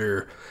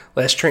shooter.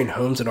 Last Train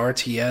Home's an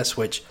RTS,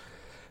 which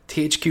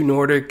THQ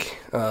Nordic,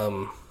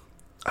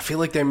 I feel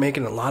like they're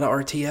making a lot of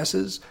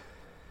RTSs.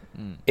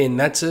 And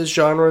that's a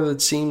genre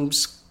that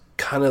seems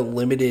kind of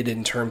limited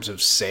in terms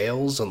of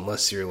sales,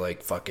 unless you're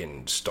like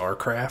fucking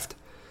StarCraft.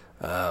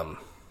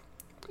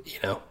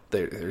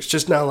 There's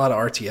just not a lot of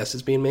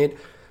RTSs being made.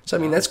 So, I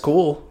mean, that's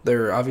cool.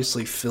 They're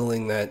obviously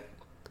filling that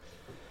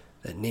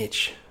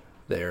niche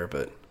there.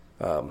 But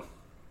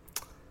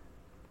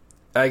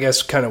I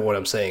guess kind of what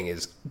I'm saying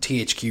is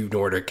THQ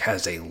Nordic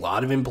has a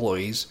lot of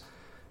employees.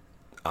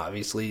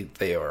 Obviously,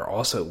 they are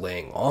also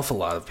laying off a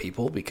lot of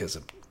people because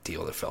of the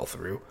deal that fell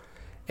through.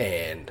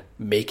 And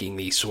making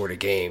these sort of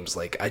games,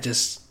 like, I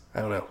don't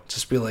know,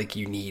 just feel like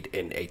you need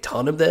a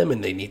ton of them,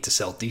 and they need to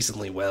sell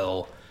decently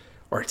well.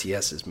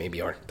 RTSs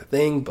maybe aren't the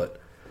thing, but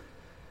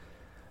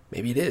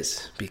maybe it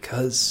is,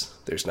 because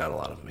there's not a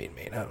lot of them being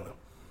made. I don't know.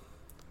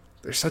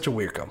 They're such a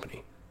weird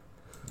company.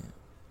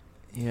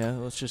 Yeah,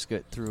 let's just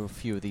get through a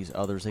few of these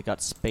others. They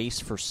got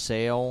Space for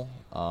Sale,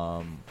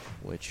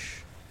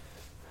 which...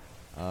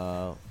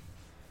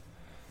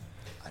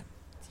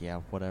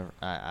 whatever.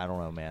 I don't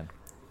know, man.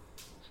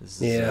 This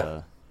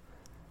is,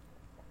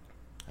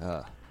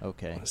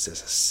 okay. Is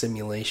this a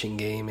simulation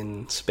game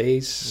in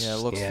space? Yeah,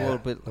 it looks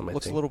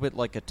a little bit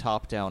like a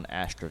top-down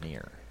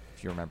Astroneer,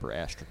 if you remember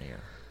Astroneer,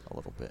 a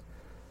little bit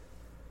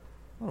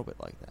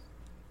like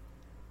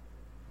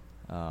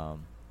that.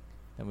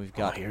 Then we've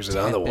got here's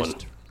another one.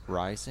 Tempest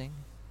Rising.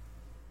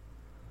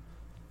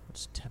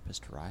 What's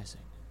Tempest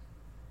Rising?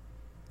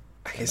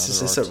 I guess is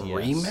this a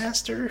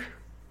remaster?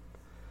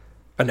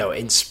 Oh, no,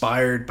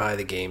 inspired by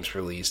the games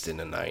released in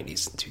the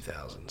 90s and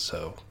 2000s,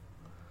 so...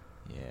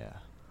 Yeah.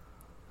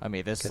 I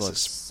mean, this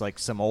looks like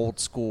some old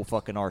school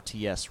fucking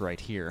RTS right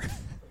here.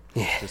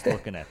 Yeah. Just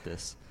looking at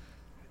this.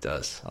 It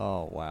does.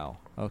 Oh, wow.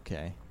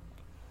 Okay.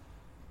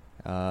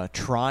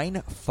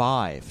 Trine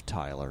 5,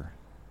 Tyler.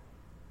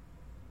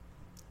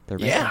 They're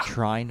making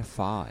Trine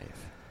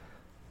 5.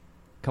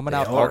 Coming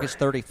out August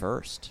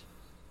 31st.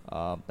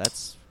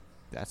 That's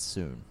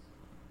soon.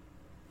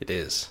 It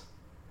is.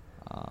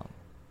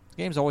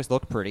 Games always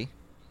look pretty.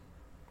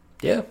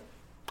 Yeah.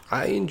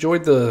 I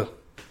enjoyed the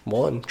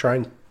one,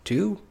 Trine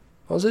 2,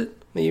 was it?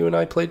 That you and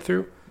I played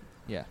through?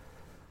 Yeah.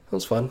 That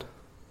was fun.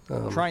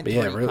 Trine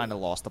 3 kind of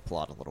lost the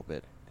plot a little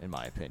bit, in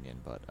my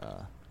opinion, but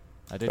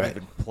I didn't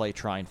even play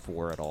Trine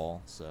 4 at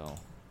all, so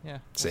yeah.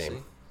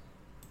 Same.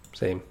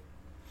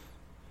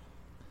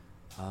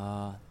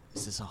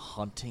 Is this a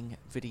hunting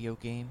video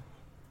game?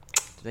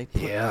 Are they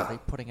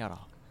putting out a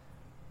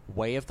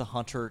Way of the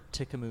Hunter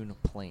Tikamoon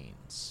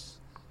Plains?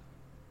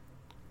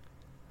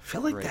 I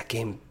feel like that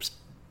game's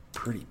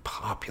pretty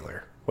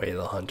popular, Way of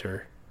the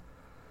Hunter.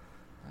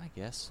 I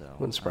guess so.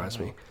 Wouldn't surprise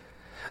me.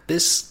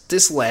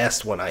 This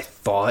last one, I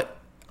thought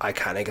I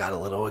kind of got a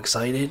little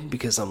excited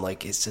because I'm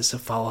like, is this a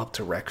follow-up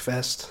to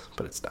Wreckfest?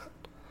 But it's not.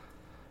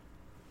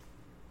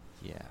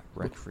 Yeah,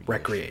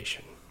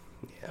 Recreation.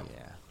 Yeah.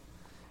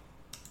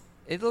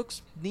 It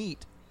looks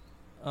neat.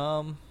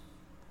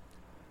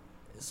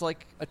 It's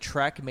like a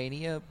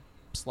Trackmania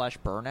 /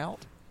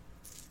 Burnout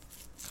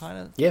kind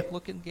of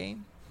looking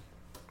game.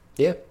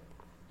 Yeah.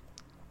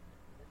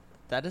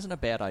 That isn't a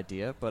bad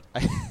idea, but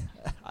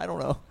I don't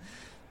know.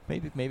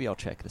 Maybe I'll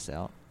check this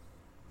out.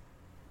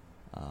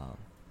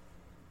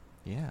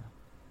 Yeah.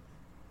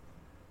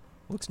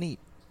 Looks neat.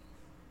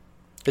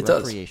 It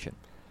Recreation.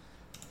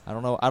 I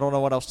don't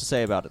know what else to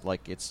say about it.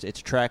 Like it's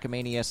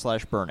Trackmania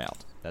 / Burnout.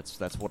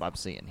 That's what I'm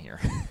seeing here.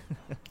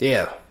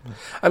 Yeah.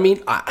 I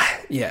mean,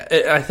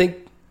 I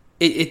think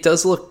it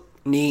does look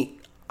neat.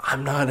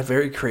 I'm not a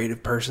very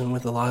creative person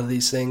with a lot of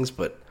these things,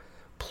 but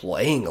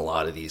playing a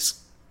lot of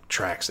these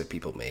tracks that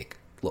people make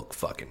look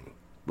fucking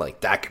like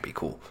that could be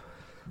cool.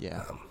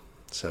 Yeah.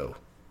 So,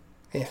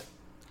 yeah.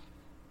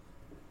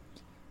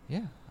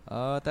 Yeah.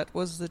 That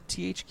was the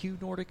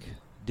THQ Nordic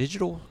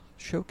digital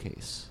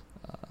showcase.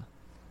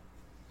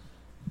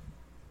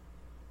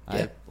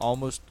 Yeah. I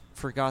almost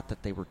forgot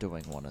that they were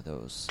doing one of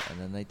those, and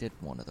then they did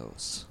one of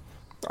those.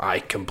 I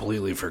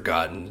completely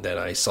forgotten that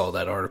I saw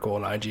that article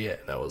on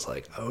IGN. I was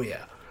like, oh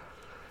yeah.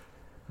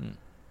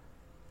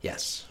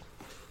 Yes.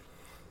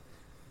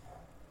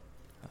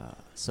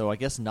 So I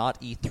guess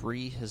not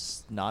E3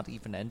 has not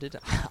even ended.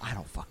 I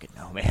don't fucking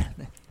know,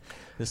 man.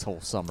 This whole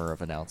summer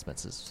of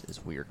announcements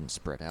is weird and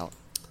spread out.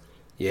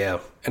 Yeah,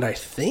 and I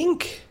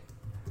think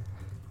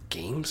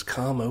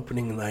Gamescom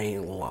opening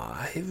night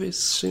live is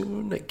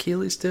soon that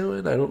Keely's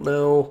doing. I don't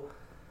know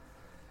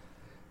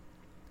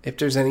if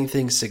there's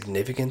anything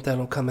significant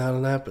that'll come out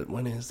of that, but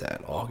when is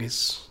that?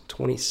 August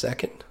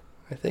 22nd,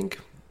 I think.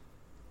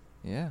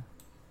 Yeah.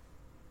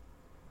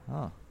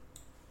 Huh.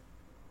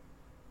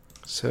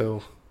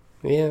 So,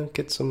 yeah,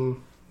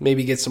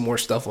 maybe get some more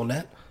stuff on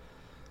that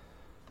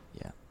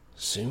Yeah.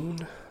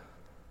 soon.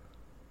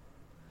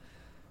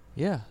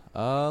 Yeah.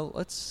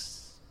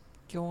 Let's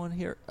go on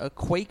here.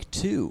 Quake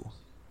 2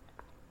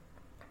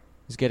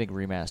 is getting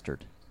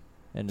remastered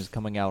and is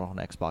coming out on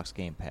Xbox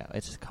Game Pass.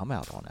 It's just come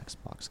out on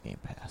Xbox Game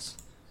Pass.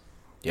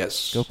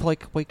 Yes. Go play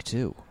Quake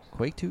 2.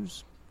 Quake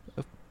 2's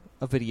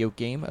a video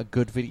game, a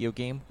good video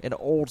game, an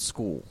old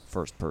school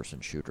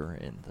first-person shooter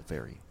in the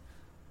very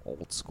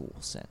old school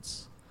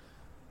sense.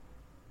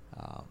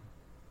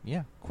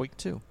 Yeah, Quake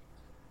 2.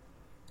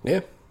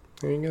 Yeah,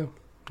 there you go.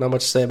 Not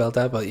much to say about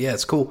that, but yeah,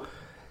 it's cool.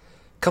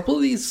 A couple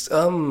of these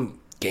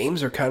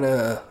games are kind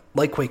of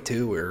like Quake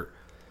 2, or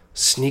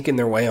sneaking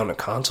their way onto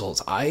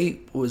consoles. I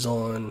was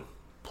on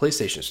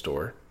PlayStation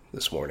Store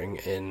this morning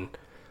and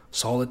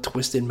saw that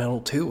Twisted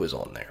Metal 2 was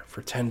on there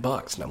for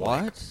 $10, and I'm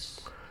like,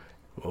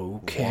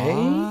 okay,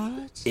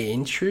 What?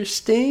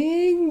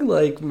 interesting.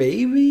 Like,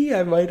 maybe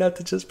I might have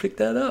to just pick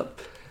that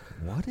up.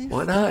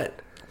 Why not?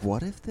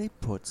 What if they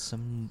put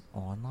some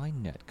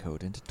online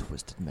netcode into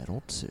Twisted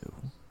Metal 2?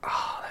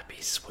 Oh, that'd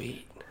be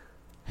sweet.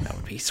 That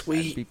would be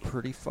sweet. That'd be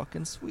pretty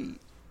fucking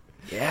sweet.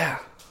 Yeah.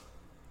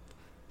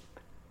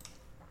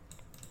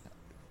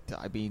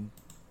 I mean,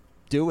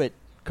 do it.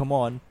 Come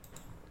on.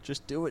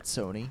 Just do it,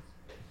 Sony.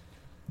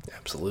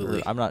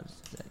 Absolutely. I'm not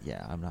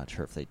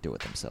sure if they do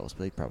it themselves,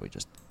 but they'd probably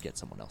just get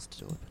someone else to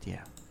do it. But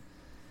yeah.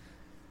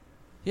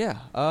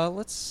 Yeah,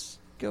 let's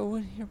go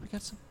in here. We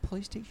got some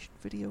PlayStation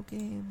video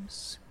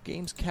games.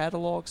 Games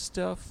catalog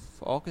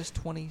stuff. August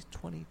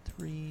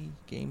 2023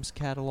 games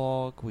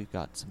catalog. We've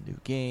got some new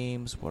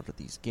games. What are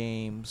these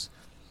games?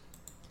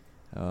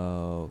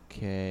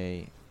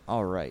 Okay.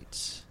 All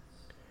right.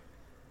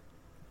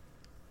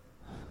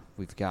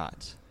 We've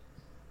got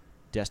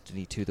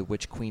Destiny 2, The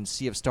Witch Queen,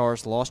 Sea of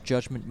Stars, Lost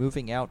Judgment,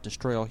 Moving Out,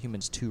 Destroy All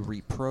Humans 2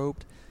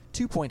 Reprobed,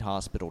 2 Point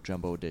Hospital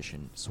Jumbo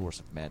Edition, Source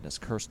of Madness,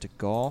 Curse to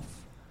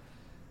Golf,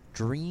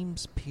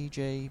 Dreams,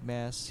 PJ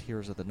Masks,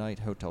 Heroes of the Night,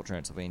 Hotel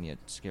Transylvania,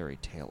 Scary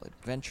Tale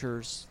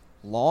Adventures,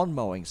 Lawn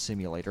Mowing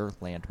Simulator,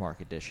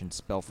 Landmark Edition,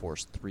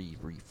 Spellforce 3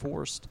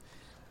 Reforced,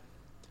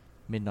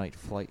 Midnight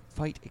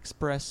Fight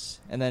Express,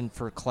 and then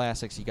for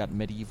classics you got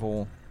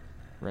Medieval,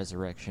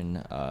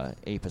 Resurrection,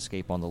 Ape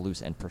Escape on the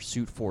Loose, and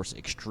Pursuit Force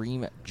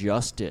Extreme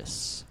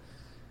Justice.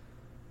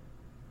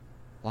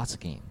 Lots of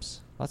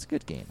games. Lots of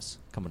good games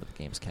coming to the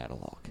games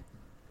catalog.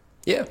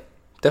 Yeah,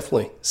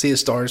 definitely. Sea of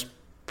Stars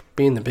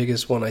being the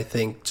biggest one, I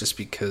think, just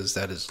because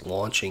that is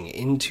launching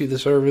into the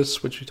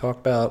service, which we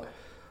talked about.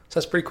 So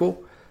that's pretty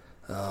cool.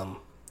 And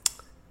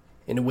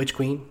the Witch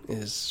Queen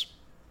is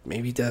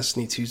maybe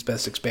Destiny 2's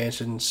best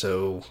expansion,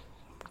 so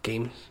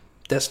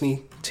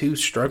Destiny 2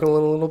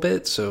 struggling a little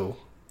bit, so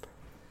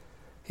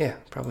yeah,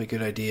 probably a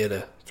good idea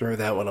to throw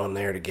that one on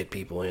there to get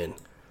people in.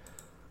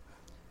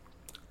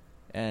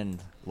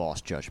 And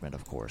Lost Judgment,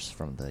 of course,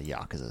 from the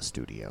Yakuza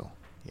studio.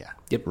 Yeah.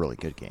 Yep. Really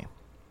good game.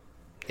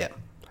 Yeah.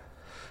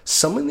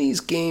 Some of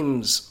these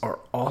games are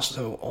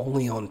also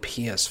only on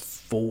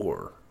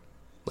PS4.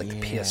 Like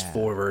the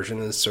PS4 version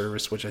of the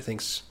service, which I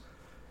think's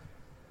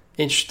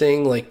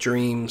interesting, like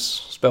Dreams,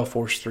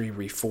 Spellforce 3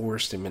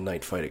 Reforced, and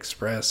Midnight Fight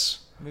Express.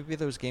 Maybe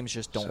those games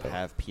just don't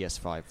have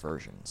PS5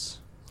 versions.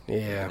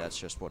 Yeah. Maybe that's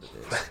just what it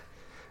is.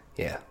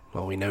 Yeah.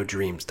 Well, we know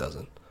Dreams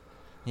doesn't.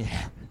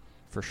 Yeah,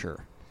 for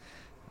sure.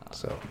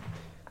 So.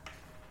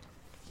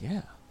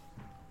 Yeah.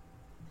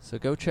 So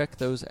go check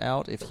those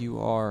out if you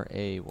are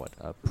a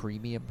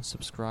premium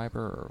subscriber,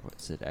 or what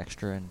is it,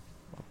 extra and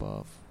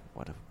above,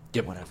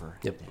 whatever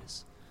it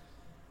is.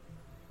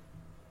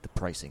 The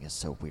pricing is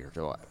so weird.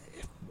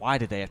 Why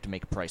did they have to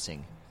make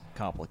pricing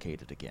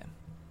complicated again?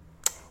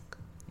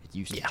 It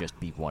used to just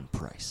be one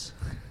price.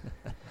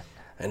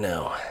 I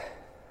know.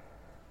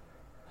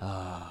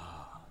 All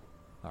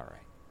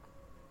right.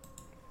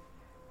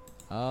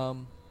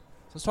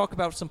 Let's talk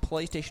about some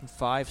PlayStation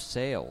 5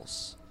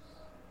 sales.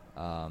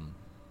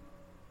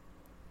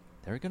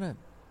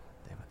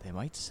 They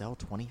might sell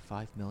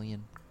 25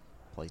 million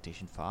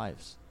PlayStation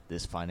 5s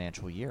this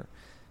financial year.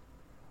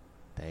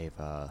 They've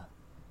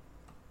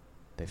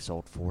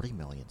sold 40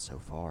 million so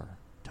far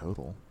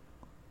total.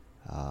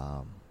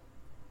 Lots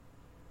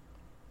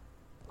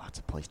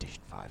of PlayStation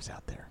 5s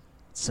out there.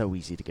 It's so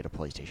easy to get a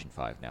PlayStation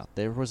 5 now.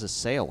 There was a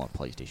sale on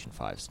PlayStation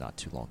 5s not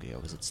too long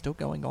ago. Is it still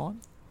going on?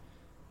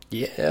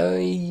 Yeah,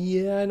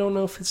 I don't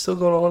know if it's still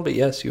going on, but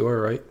yes, you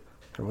are right.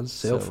 There was a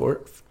sale So, for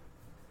it.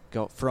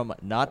 go from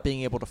not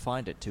being able to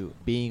find it to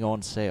being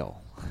on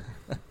sale.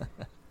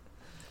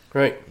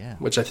 Right. Yeah.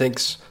 Which I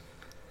think's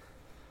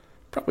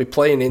probably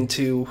playing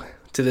into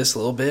this a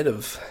little bit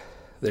of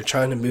they're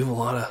trying to move a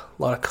lot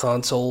of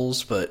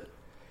consoles, but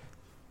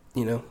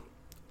you know,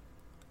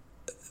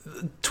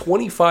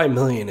 25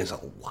 million is a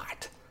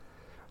lot.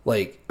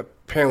 Like,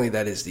 apparently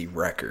that is the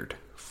record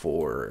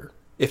for,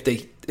 if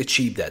they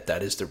achieve that,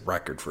 that is the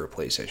record for a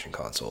PlayStation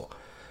console.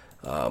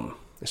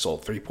 They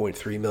sold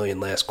 3.3 million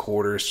last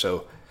quarter,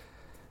 so,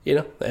 you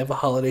know, they have a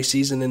holiday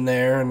season in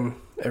there and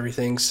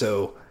everything,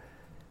 so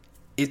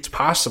it's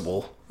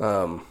possible,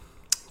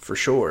 for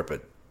sure,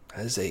 but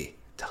that is a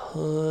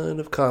ton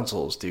of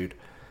consoles, dude.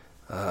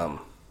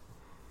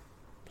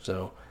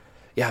 So,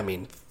 yeah, I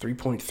mean,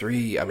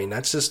 3.3, I mean,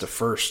 that's just the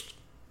first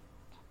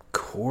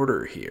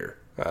quarter here.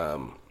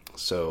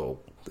 So,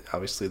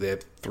 obviously they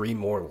have 3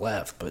 more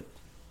left, but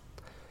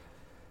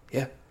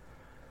yeah,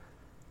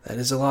 that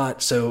is a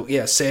lot. So,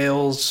 yeah,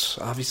 sales,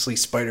 obviously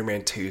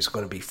Spider-Man 2 is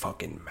going to be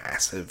fucking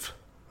massive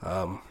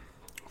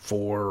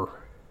for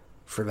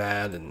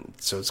that, and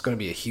so it's going to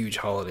be a huge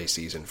holiday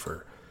season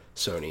for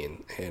Sony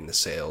and the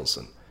sales,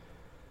 and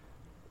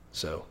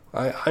so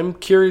I'm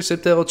curious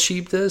if they'll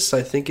achieve this.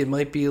 I think it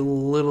might be a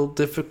little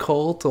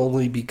difficult,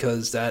 only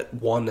because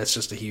that's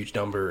just a huge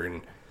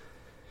number,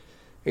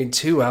 and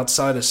two,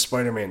 outside of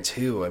Spider-Man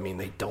 2, I mean,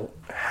 they don't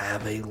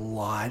have a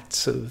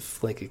lot of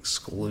like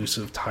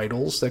exclusive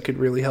titles that could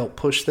really help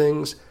push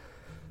things.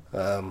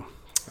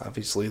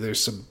 Obviously,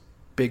 there's some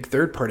big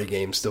third-party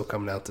games still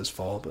coming out this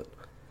fall, but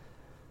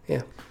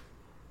yeah,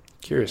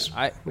 curious.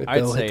 I'd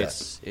they'll say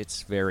hit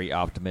it's very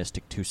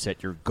optimistic to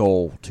set your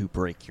goal to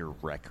break your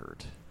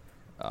record.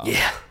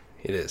 yeah,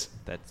 it is.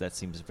 That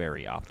seems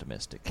very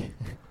optimistic,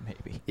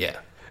 maybe. Yeah.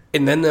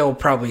 And then they'll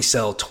probably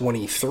sell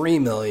 23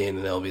 million,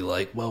 and they'll be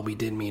like, well, we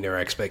did meet our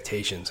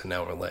expectations, and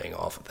now we're laying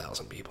off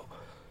 1,000 people.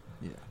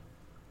 Yeah.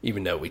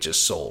 Even though we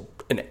just sold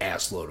an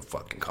ass load of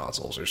fucking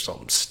consoles or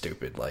something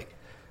stupid. Like,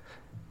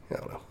 I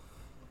don't know.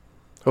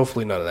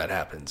 Hopefully none of that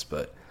happens,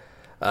 but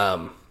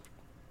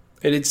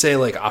it did say,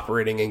 like,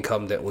 operating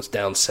income that was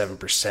down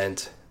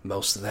 7%.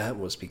 Most of that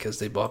was because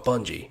they bought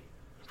Bungie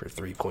for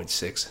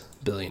 $3.6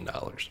 billion.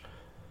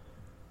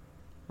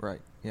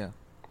 Right, yeah.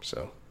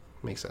 So,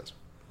 makes sense.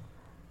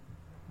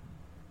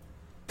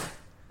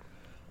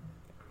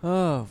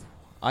 Oh,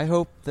 I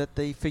hope that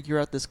they figure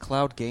out this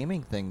cloud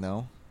gaming thing,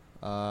 though.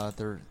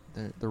 They're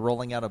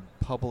rolling out a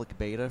public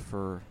beta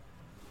for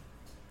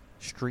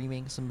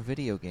streaming some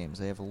video games.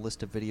 They have a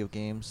list of video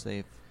games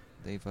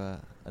they've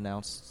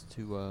announced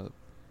to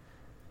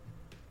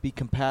be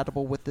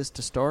compatible with this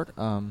to start.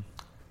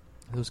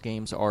 Those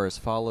games are as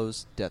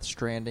follows: Death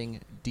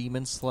Stranding,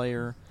 Demon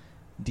Slayer,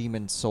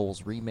 Demon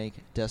Souls Remake,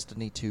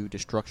 Destiny 2,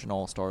 Destruction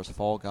All-Stars,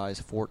 Fall Guys,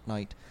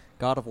 Fortnite,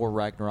 God of War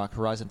Ragnarok,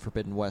 Horizon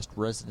Forbidden West,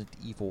 Resident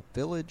Evil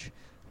Village,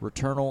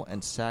 Returnal,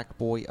 and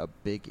Sackboy: A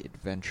Big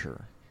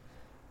Adventure.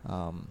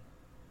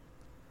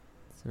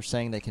 They're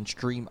saying they can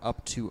stream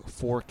up to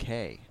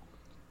 4K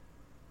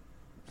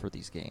for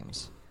these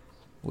games,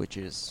 which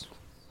is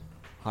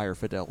higher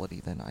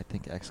fidelity than I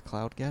think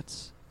xCloud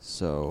gets.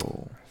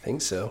 So I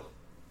think so.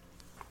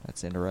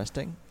 That's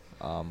interesting.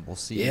 We'll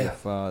see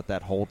if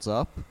that holds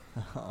up.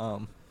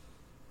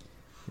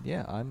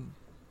 Yeah, I'm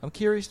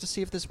curious to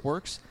see if this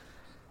works.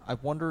 I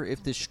wonder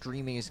if this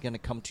streaming is going to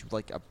come to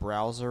like a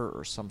browser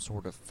or some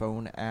sort of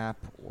phone app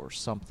or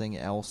something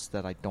else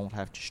that I don't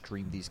have to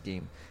stream these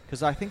games.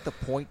 Because I think the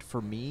point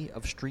for me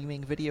of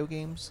streaming video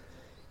games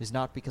is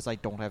not because I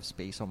don't have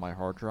space on my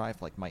hard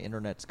drive. Like, my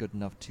internet's good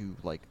enough to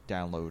like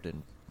download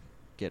and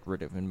get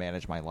rid of and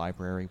manage my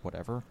library,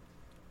 whatever.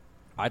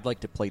 I'd like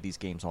to play these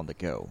games on the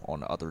go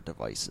on other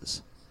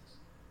devices.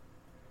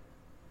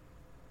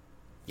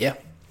 Yeah,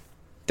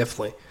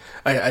 definitely.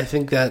 I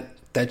think that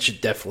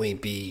should definitely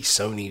be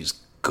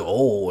Sony's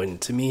goal. And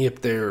to me,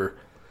 if they're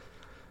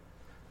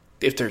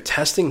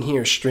testing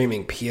here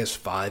streaming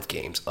PS5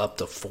 games up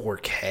to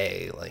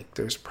 4K, like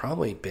there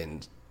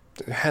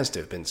has to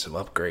have been some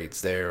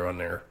upgrades there on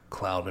their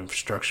cloud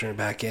infrastructure and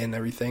back end,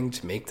 everything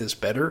to make this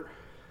better.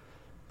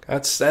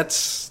 That's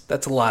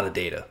a lot of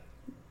data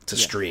to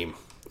stream,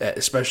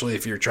 especially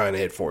if you're trying to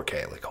hit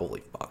 4K. Like,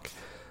 holy fuck.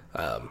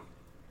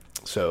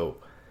 So,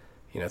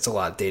 you know, it's a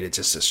lot of data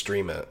just to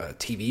stream a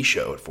TV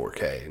show at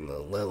 4K, and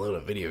let alone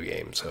a video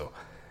game. So,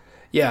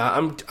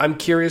 yeah, I'm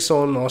curious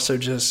on also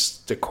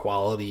just the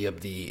quality of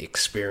the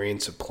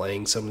experience of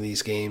playing some of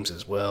these games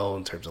as well,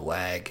 in terms of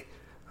lag,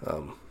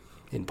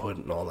 input,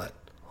 and all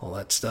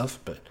that stuff.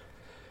 But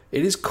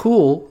it is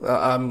cool.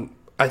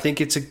 I think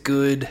it's a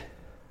good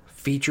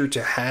feature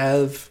to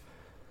have.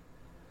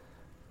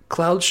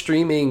 Cloud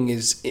streaming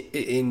is,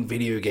 in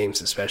video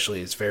games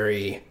especially, is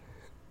very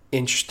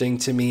interesting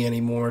to me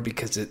anymore,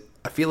 because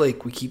I feel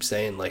like we keep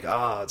saying like,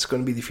 it's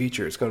going to be the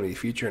future,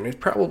 and it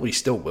probably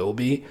still will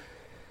be,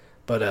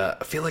 but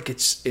I feel like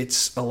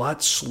it's a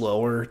lot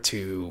slower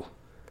to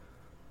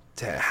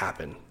to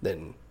happen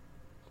than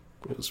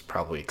it was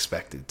probably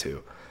expected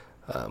to.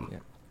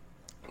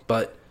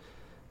 But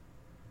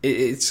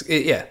it's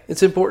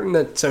important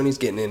that Sony's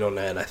getting in on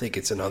that. I think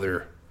it's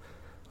another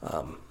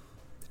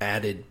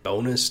added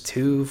bonus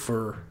too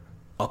for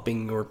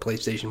upping your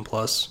PlayStation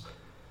Plus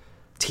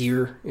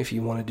tier if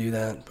you want to do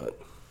that. But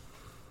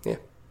yeah,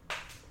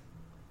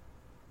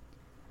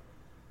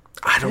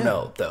 I don't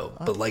know though.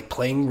 But like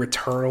playing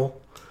Returnal,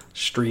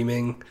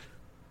 streaming,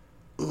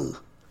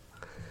 ugh,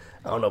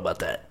 I don't know about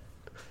that.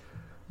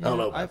 I don't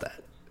know about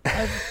that.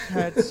 I've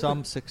had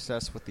some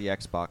success with the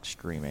Xbox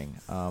streaming.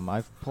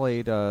 I've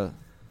played some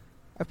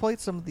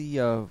of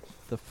the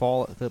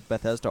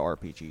Bethesda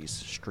RPGs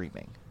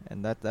streaming,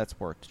 and that's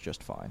worked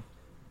just fine.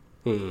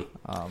 Yeah.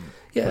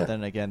 But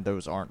then again,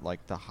 those aren't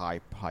like the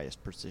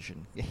highest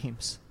precision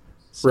games.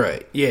 So.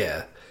 Right.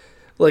 Yeah.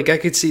 Like I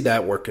could see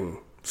that working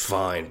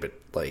fine, but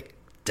like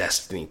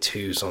Destiny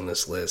 2's on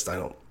this list, I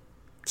don't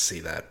see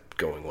that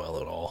going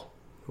well at all.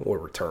 Or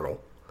Returnal.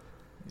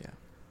 Yeah.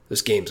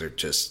 Those games are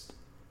just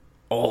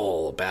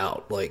all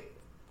about like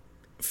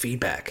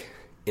feedback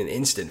and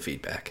instant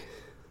feedback,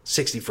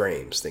 60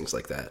 frames, things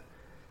like that.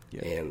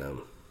 Yeah.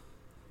 And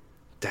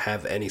to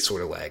have any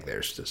sort of lag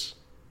there's just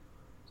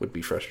would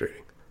be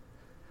frustrating.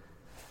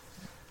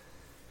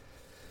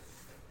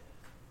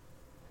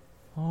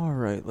 All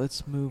right,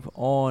 let's move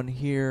on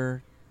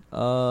here.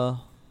 So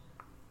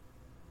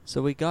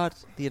we got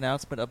the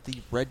announcement of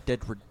the Red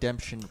Dead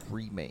Redemption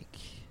remake.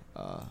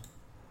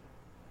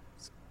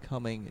 It's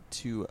coming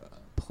to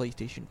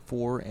PlayStation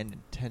 4 and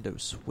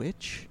Nintendo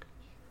Switch.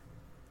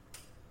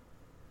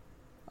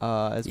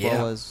 As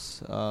well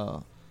as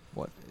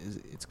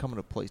it's coming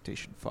to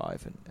PlayStation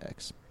 5 and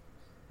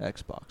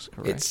Xbox,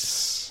 correct?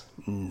 It's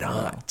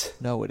not.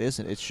 No, it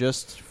isn't. It's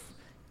just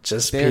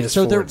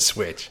PS4 and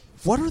Switch.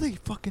 What are they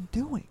fucking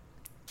doing?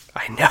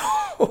 I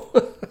know.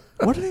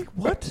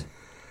 What?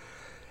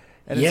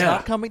 And it's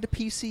not coming to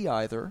PC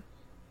either.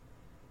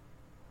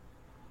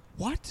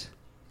 What?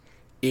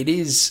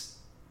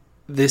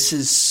 This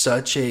is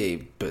such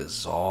a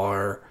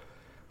bizarre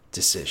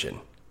decision.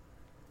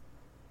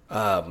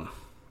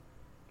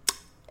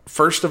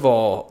 First of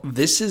all,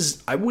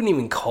 I wouldn't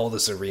even call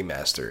this a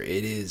remaster.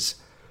 It is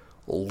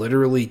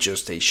literally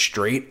just a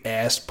straight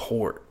ass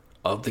port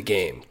of the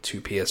game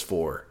to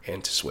PS4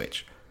 and to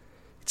Switch.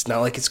 It's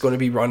not like it's going to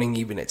be running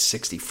even at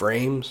 60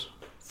 frames,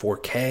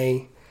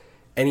 4K,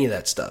 any of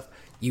that stuff.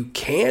 You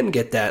can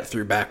get that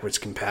through backwards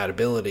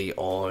compatibility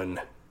on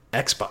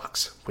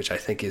Xbox, which I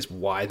think is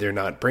why they're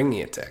not bringing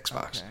it to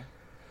Xbox.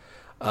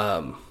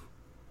 Okay.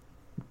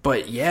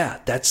 But yeah,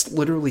 that's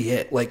literally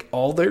it. Like,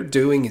 all they're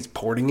doing is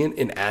porting it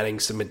and adding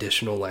some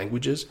additional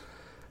languages,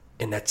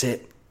 and that's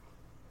it.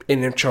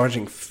 And they're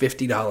charging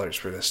 $50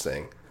 for this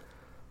thing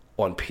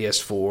on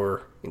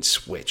PS4 and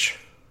Switch,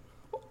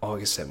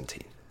 August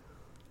 17th.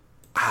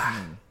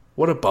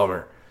 What a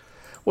bummer.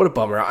 What a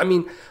bummer. I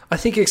mean, I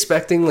think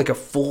expecting like a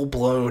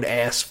full-blown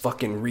ass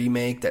fucking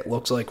remake that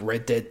looks like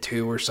Red Dead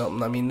 2 or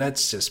something, I mean,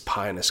 that's just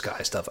pie in the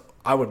sky stuff.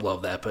 I would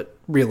love that, but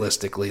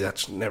realistically,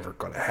 that's never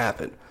going to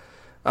happen.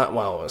 Well,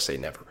 I want to say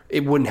never.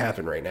 It wouldn't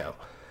happen right now.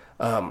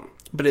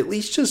 But at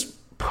least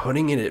just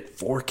putting it at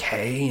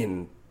 4K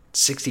and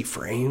 60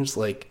 frames,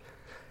 like,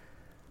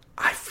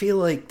 I feel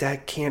like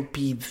that can't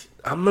be...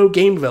 I'm no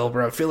game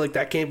developer. I feel like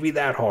that can't be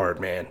that hard,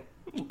 man.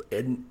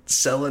 And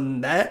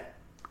selling that,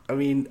 I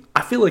mean,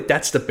 I feel like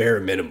that's the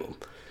bare minimum,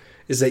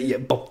 is that you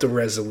bump the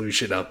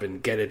resolution up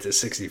and get it to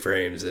 60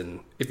 frames, and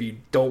if you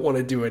don't want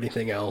to do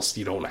anything else,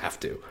 you don't have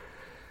to.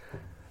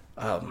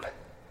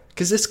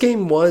 Because this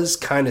game was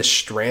kind of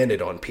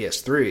stranded on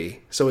PS3,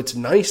 so it's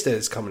nice that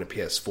it's coming to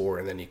PS4,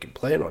 and then you can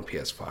play it on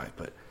PS5,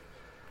 but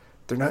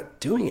they're not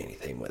doing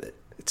anything with it.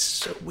 It's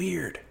so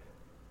weird.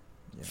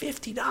 Yeah.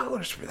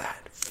 $50 for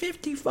that.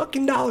 $50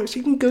 fucking dollars.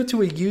 You can go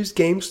to a used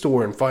game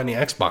store and find the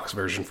Xbox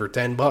version for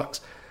 $10.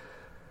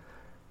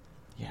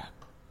 Yeah.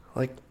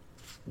 Like,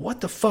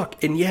 what the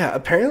fuck? And yeah,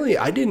 apparently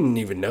I didn't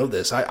even know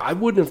this. I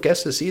wouldn't have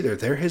guessed this either.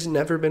 There has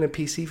never been a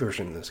PC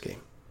version of this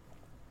game.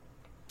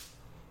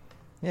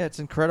 Yeah, it's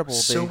incredible.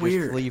 So they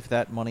weird. Just leave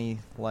that money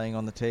laying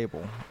on the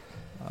table.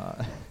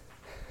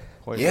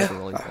 Quite yeah.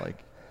 literally,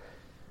 like.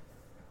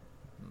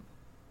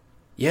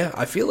 Yeah,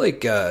 I feel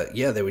like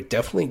they would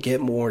definitely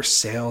get more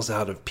sales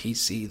out of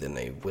PC than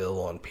they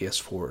will on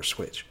PS4 or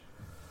Switch.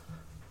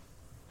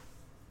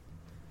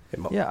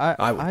 Yeah,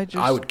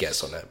 I would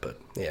guess on that, but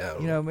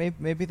yeah.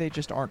 Maybe they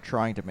just aren't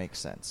trying to make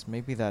sense.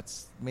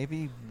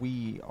 Maybe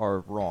we are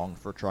wrong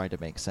for trying to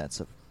make sense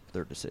of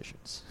their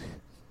decisions.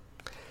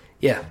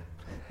 Yeah.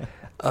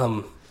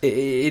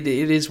 It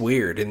is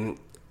weird, and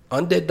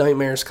Undead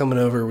Nightmare's coming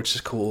over, which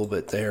is cool,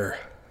 but they're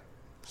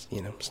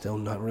still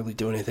not really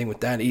doing anything with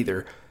that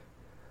either.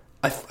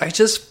 I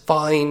just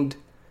find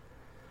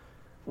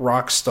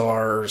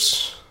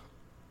Rockstar's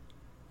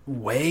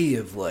way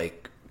of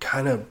like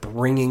kind of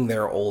bringing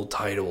their old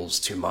titles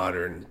to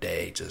modern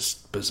day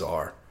just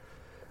bizarre.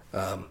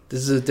 This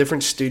is a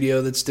different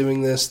studio that's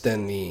doing this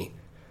than the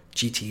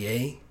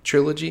GTA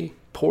trilogy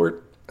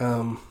port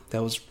that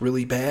was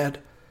really bad.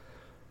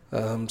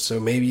 So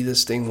maybe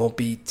this thing won't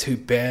be too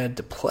bad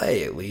to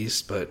play, at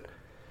least, but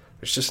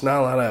there's just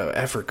not a lot of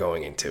effort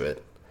going into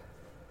it.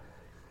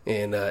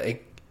 And I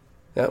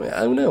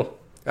don't know.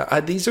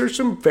 These are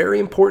some very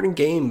important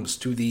games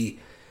to the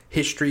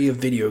history of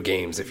video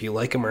games, if you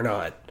like them or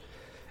not.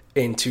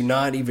 And to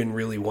not even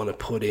really want to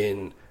put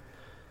in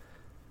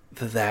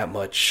that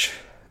much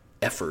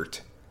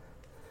effort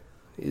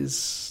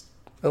is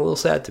a little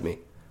sad to me,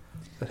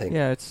 I think.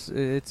 Yeah,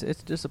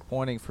 it's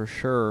disappointing for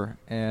sure,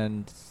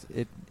 and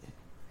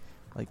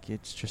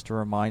it's just a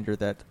reminder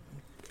that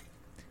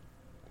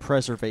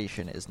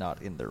preservation is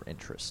not in their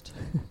interest.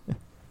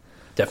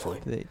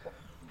 Definitely.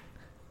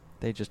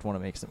 They just want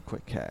to make some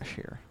quick cash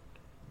here.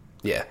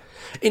 Yeah.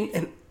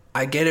 And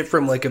I get it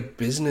from like a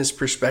business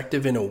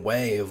perspective in a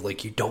way of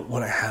like you don't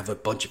want to have a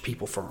bunch of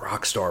people from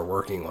Rockstar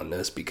working on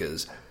this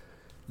because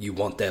you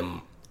want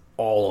them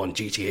all on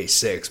GTA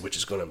 6, which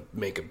is going to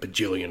make a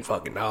bajillion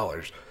fucking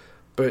dollars.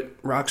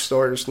 But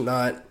Rockstar's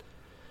not,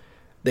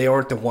 they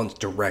aren't the ones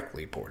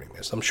directly porting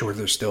this. I'm sure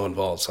they're still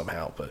involved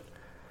somehow, but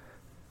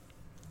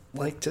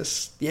like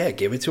just, yeah,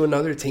 give it to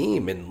another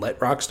team and let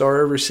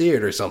Rockstar oversee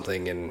it or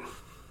something and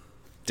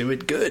do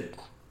it good.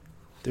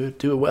 Do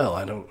it well.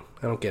 I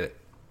don't get it.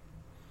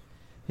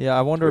 Yeah,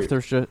 I wonder if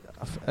there's just,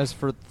 as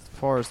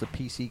far as the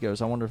PC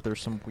goes, I wonder if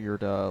there's some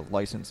weird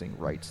licensing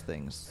rights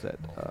things that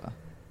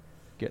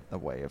get in the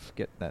way of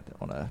getting that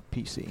on a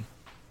PC.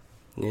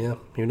 Yeah,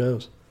 who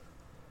knows?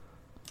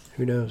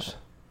 Who knows?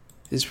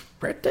 Is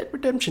Red Dead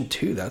Redemption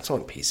 2, that's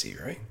on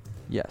PC, right?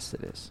 Yes,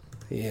 it is.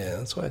 Yeah,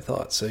 that's what I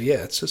thought. So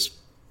yeah, it's just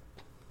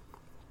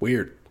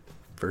weird.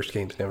 First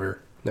game's never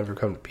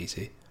come to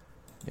PC.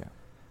 Yeah.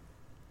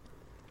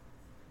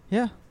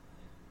 Yeah.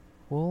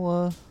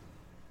 Well,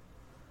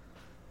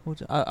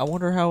 I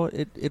wonder how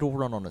it'll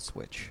run on a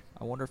Switch.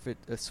 I wonder if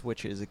a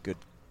Switch is a good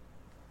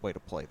way to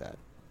play that.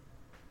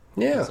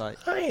 Yeah,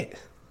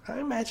 I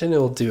imagine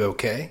it'll do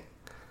okay,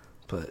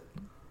 but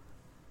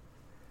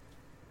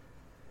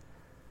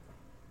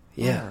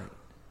yeah. Right.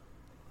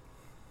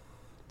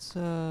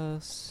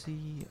 Let's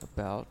see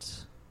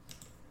about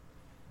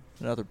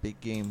another big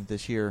game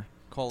this year.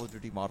 Call of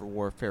Duty Modern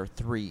Warfare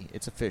 3.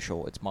 It's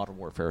official. It's Modern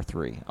Warfare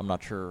 3. I'm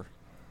not sure.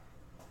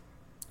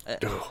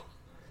 Dude,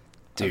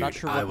 I'm not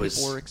sure what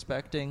people were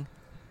expecting.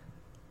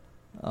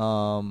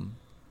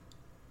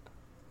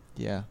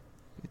 Yeah.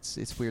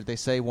 It's weird. They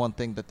say one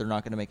thing that they're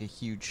not going to make a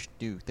huge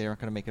they aren't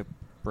going to make a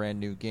brand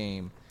new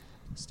game,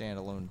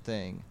 standalone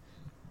thing,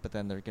 but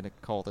then they're going to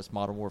call this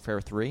Modern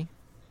Warfare 3.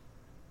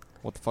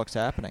 What the fuck's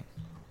happening?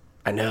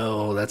 I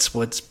know that's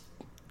what's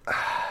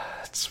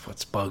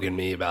bugging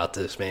me about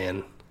this,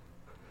 man.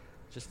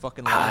 Just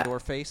fucking lying to our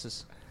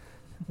faces.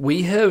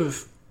 We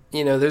have,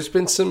 there's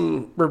been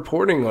some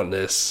reporting on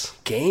this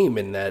game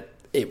and that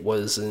it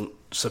wasn't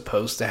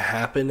supposed to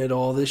happen at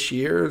all this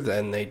year.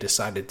 Then they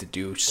decided to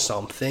do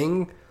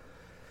something,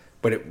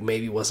 but it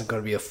maybe wasn't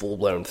going to be a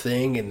full-blown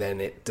thing, and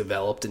then it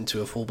developed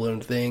into a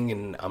full-blown thing,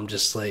 and I'm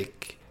just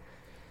like,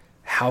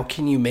 how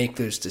can you make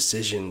those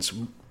decisions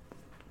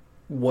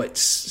what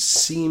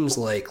seems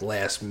like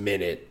last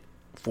minute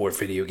for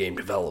video game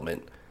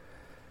development?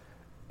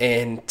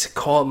 And to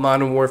call it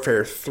Modern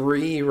Warfare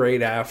 3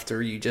 right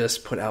after you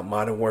just put out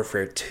Modern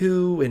Warfare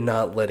 2 and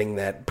not letting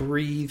that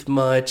breathe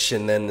much,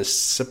 and then the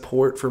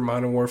support for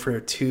Modern Warfare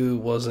 2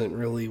 wasn't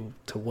really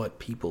to what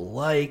people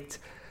liked.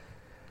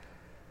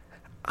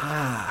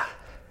 I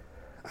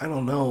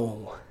don't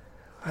know.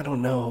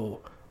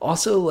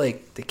 Also,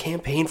 like, the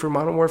campaign for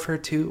Modern Warfare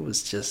 2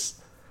 was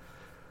just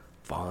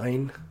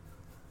fine.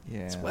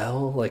 Yeah. As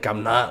well. Like,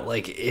 I'm not,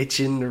 like,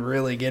 itching to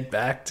really get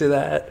back to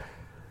that.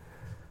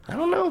 I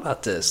don't know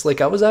about this.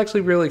 Like, I was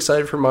actually really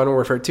excited for Modern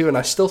Warfare 2, and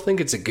I still think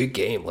it's a good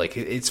game. Like,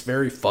 it's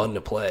very fun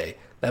to play.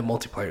 That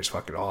multiplayer is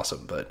fucking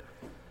awesome, but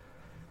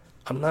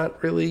I'm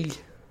not really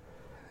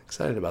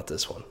excited about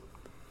this one.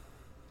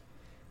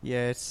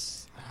 Yeah,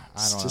 I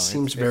don't know. Just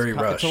seems very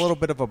rushed. It's a little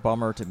bit of a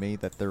bummer to me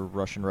that they're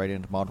rushing right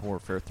into Modern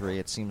Warfare 3.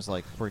 It seems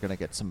like we're going to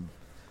get some...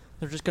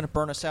 They're just going to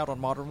burn us out on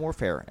Modern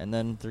Warfare, and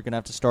then they're going to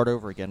have to start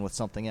over again with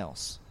something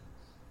else.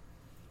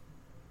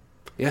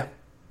 Yeah,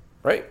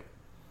 right.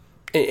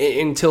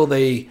 Until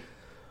they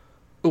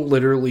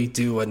literally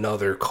do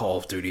another Call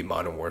of Duty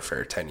Modern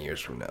Warfare 10 years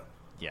from now.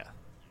 Yeah.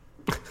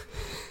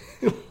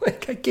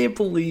 Like, I can't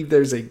believe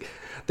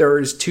there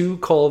is 2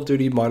 Call of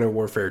Duty Modern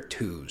Warfare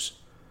 2s.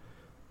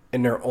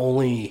 And they're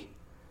only,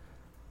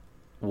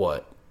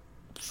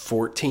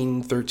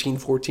 13,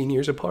 14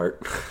 years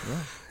apart?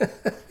 Yeah.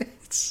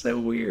 It's so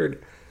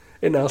weird.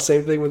 And now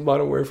same thing with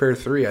Modern Warfare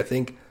 3. I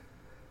think,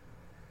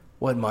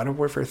 Modern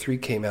Warfare 3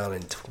 came out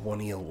in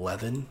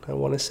 2011, I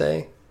want to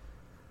say.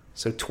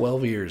 So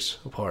 12 years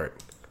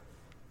apart.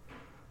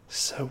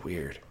 So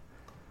weird.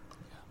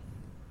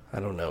 I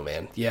don't know,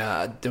 man.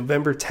 Yeah,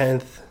 November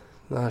 10th.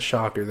 Not a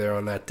shocker there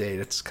on that date.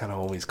 It's kind of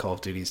always Call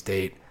of Duty's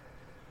date.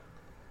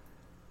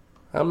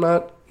 I'm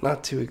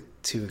not too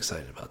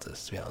excited about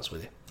this, to be honest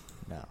with you.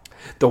 No.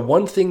 The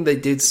one thing they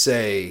did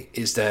say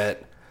is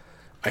that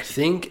I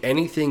think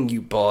anything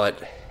you bought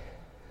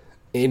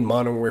in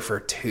Modern Warfare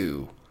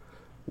 2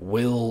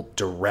 will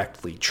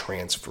directly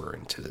transfer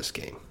into this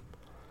game.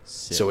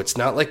 Sick. So it's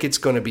not like it's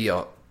going to be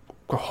a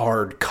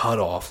hard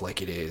cutoff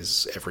like it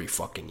is every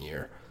fucking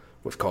year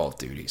with Call of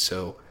Duty.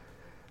 So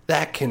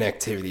that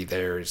connectivity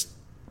there is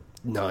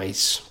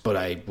nice, but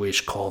I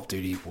wish Call of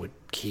Duty would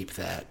keep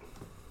that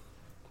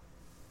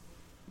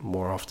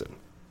more often.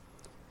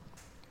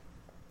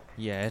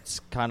 Yeah, it's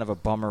kind of a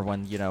bummer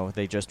when,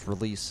 they just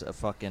release a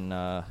fucking,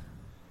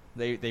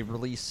 they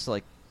release,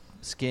 like,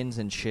 skins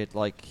and shit,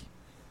 like,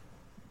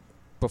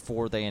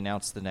 before they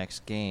announce the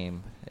next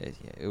game.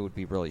 It would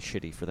be really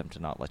shitty for them to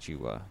not let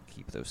you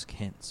keep those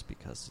skins,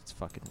 because it's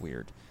fucking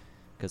weird.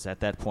 Because at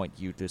that point,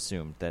 you'd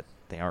assume that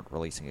they aren't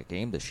releasing a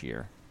game this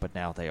year, but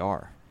now they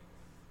are.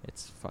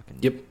 It's fucking...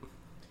 Yep.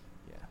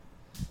 Yeah.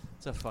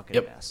 It's a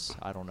fucking mess.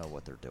 I don't know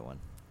what they're doing.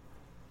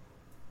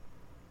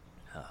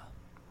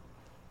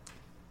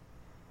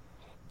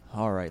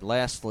 All right,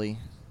 lastly,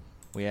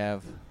 we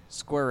have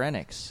Square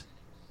Enix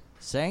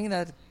saying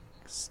that...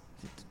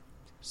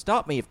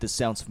 Stop me if this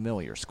sounds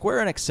familiar.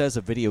 Square Enix says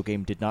a video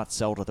game did not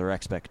sell to their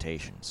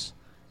expectations.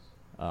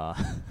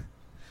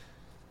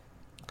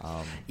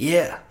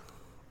 Yeah.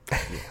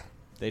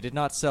 They did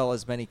not sell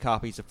as many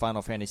copies of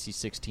Final Fantasy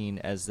XVI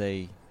as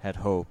they had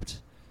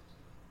hoped.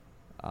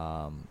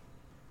 And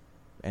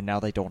now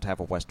they don't have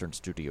a Western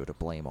studio to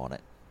blame on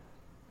it.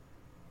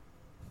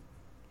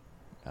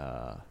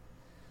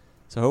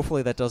 So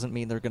hopefully that doesn't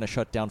mean they're going to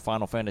shut down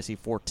Final Fantasy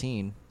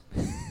XIV.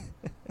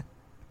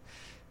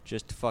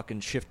 Just to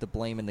fucking shift the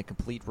blame in the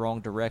complete wrong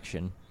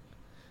direction.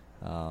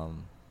 I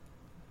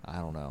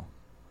don't know.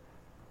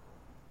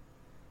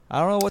 I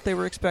don't know what they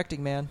were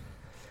expecting, man.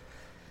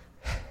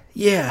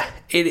 Yeah,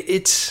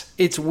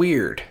 it's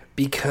weird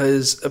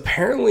because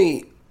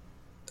apparently,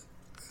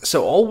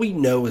 so all we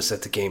know is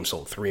that the game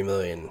sold 3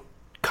 million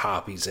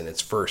copies in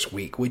its first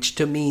week, which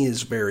to me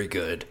is very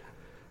good.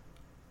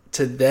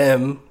 To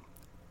them,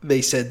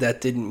 they said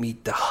that didn't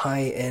meet the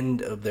high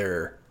end of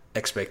their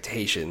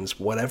expectations.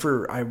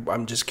 Whatever,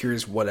 I'm just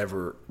curious what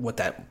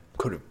that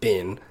could have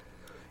been,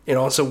 and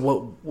also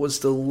what was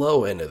the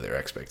low end of their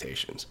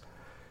expectations.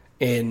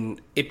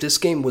 And if this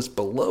game was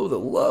below the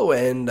low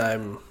end,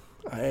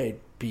 I'd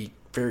be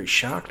very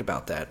shocked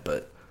about that.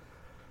 But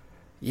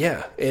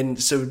yeah,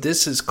 and so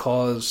this has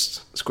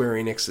caused Square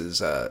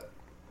Enix's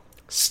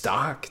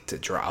stock to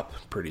drop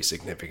pretty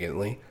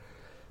significantly.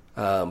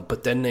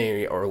 But then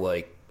they are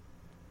like,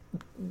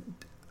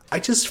 I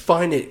just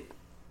find it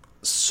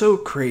so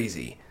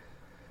crazy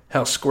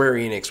how Square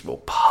Enix will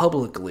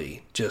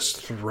publicly just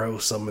throw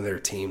some of their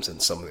teams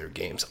and some of their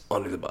games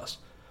under the bus.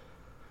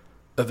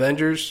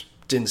 Avengers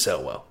didn't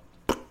sell well.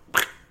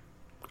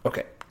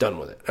 Okay, done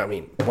with it. I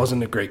mean, it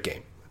wasn't a great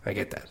game. I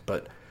get that.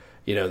 But,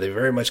 they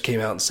very much came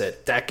out and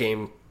said, that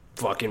game,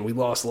 we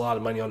lost a lot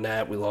of money on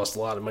that. We lost a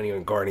lot of money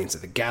on Guardians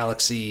of the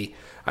Galaxy.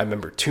 I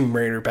remember Tomb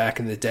Raider back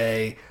in the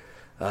day.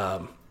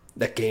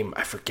 That game,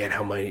 I forget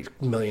how many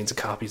millions of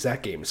copies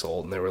that game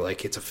sold. And they were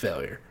like, it's a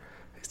failure.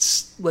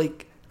 It's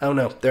like, I don't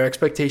know. Their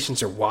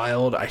expectations are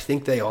wild. I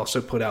think they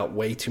also put out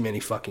way too many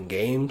fucking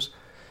games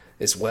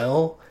as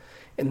well.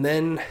 And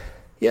then...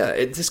 yeah,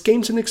 this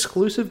game's an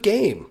exclusive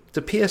game. It's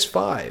a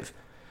PS5.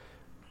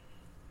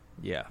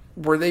 Yeah.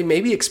 Were they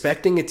maybe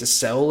expecting it to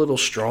sell a little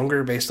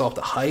stronger based off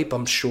the hype?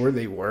 I'm sure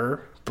they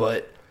were.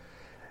 But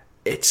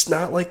it's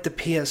not like the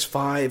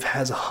PS5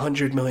 has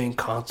 100 million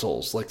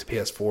consoles like the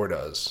PS4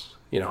 does.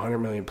 100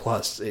 million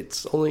plus. They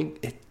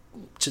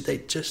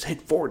just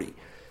hit 40.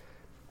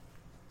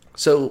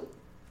 So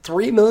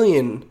 3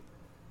 million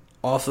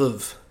off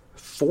of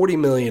 40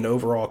 million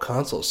overall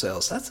console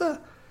sales. I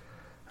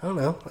don't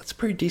know. That's a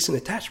pretty decent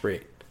attach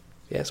rate,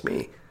 if you ask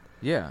me.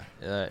 Yeah.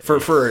 For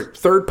a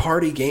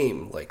third-party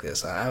game like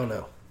this, I don't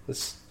know.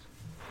 It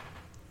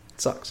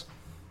sucks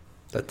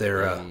that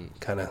they're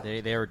kind of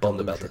they are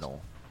bummed about this.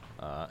 delusional.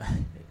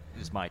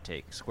 Is my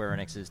take. Square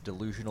Enix is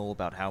delusional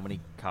about how many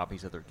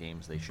copies of their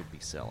games they should be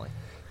selling.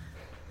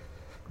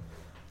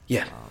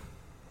 Yeah.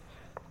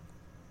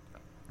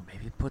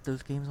 Maybe put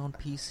those games on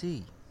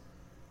PC.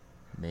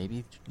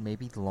 Maybe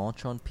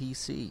launch on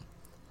PC.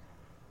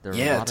 There are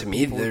a lot of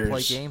people who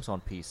play games on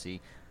PC.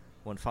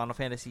 When Final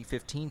Fantasy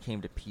 15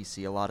 came to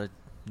PC, a lot of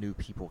new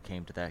people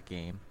came to that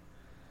game.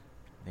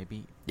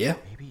 Maybe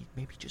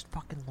just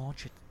fucking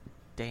launch it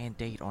day and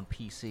date on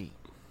PC.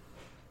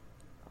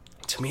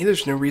 To me,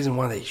 there's no reason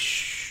why they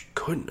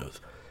couldn't have,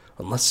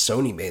 unless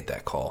Sony made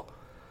that call.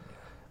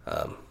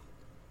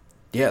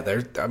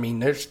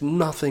 There's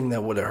nothing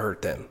that would have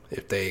hurt them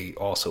if they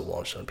also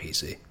launched on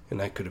PC, and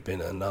that could have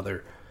been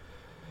another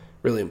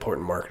really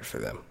important market for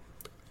them.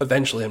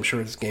 Eventually, I'm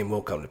sure this game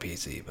will come to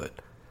PC, but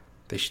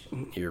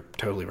you're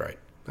totally right.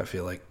 I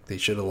feel like they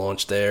should have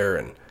launched there,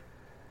 and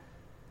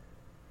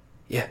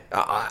yeah,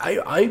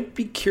 I'd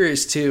be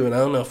curious too, and I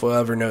don't know if we'll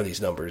ever know these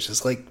numbers.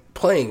 It's like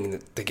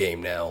playing the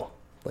game now,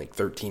 like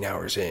 13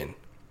 hours in.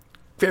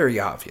 Very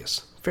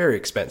obvious, very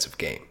expensive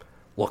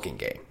looking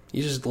game.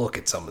 You just look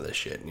at some of this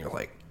shit, and you're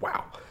like,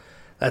 wow,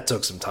 that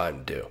took some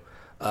time to do.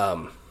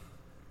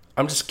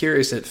 I'm just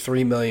curious at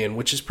 3 million,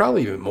 which is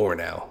probably even more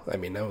now. I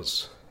mean, that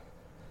was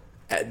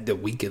at the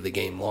week of the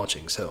game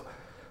launching. So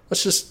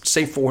let's just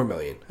say 4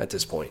 million at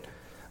this point.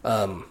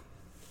 I'm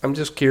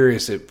just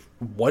curious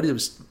what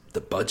is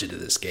the budget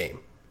of this game,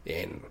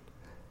 and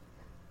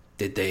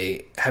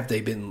have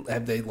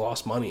they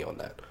lost money on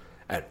that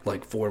at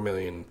like 4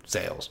 million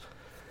sales?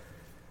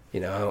 I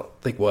don't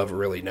think we'll ever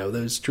really know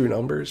those true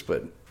numbers,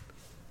 but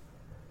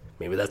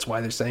maybe that's why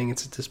they're saying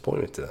it's a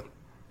disappointment to them.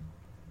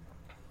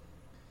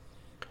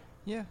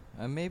 Yeah,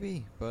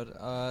 maybe,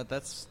 but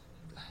that's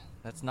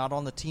not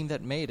on the team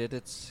that made it.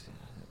 It's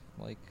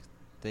like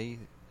they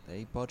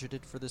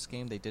budgeted for this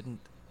game. They didn't.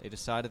 They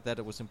decided that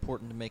it was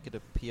important to make it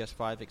a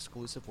PS5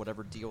 exclusive.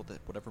 Whatever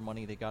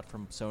money they got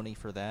from Sony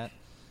for that.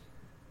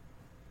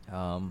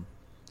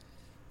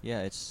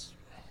 Yeah, it's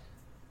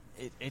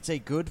a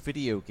good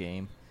video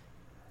game.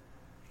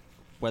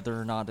 Whether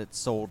or not it's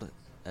sold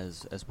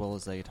as well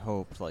as they had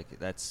hoped, like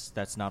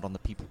that's not on the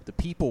people. The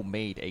people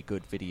made a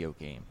good video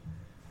game.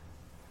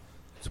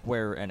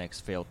 Square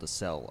Enix failed to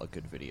sell a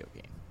good video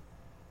game.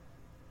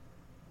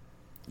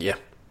 Yeah.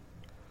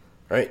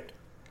 Right.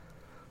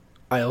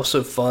 I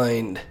also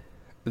find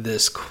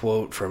this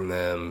quote from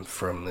them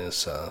from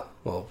this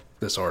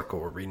this article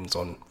we're reading is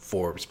on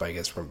Forbes, but I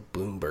guess from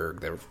Bloomberg,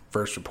 that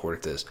first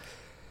reported this,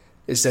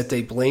 is that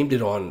they blamed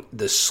it on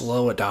the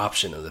slow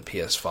adoption of the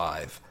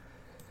PS5.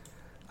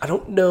 I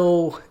don't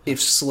know if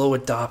slow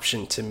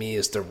adoption to me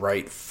is the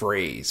right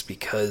phrase,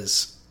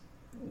 because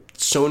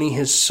Sony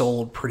has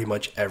sold pretty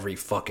much every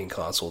fucking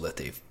console that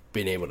they've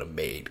been able to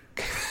make.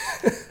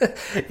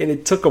 And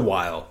it took a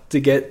while to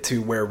get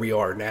to where we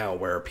are now,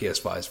 where a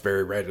PS5 is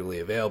very readily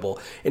available,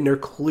 and they're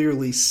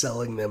clearly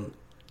selling them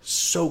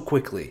so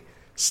quickly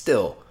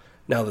still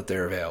now that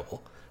they're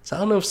available. So I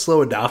don't know if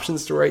slow adoption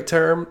is the right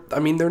term. I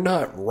mean, they're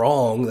not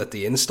wrong that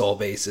the install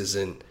base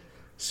isn't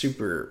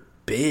super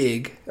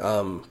big,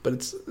 but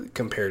it's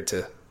compared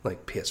to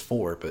like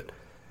PS4, but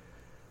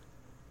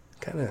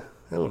kind of,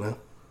 I don't know,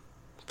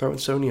 throwing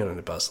Sony under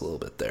the bus a little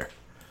bit there.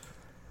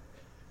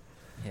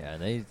 Yeah,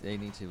 they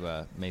need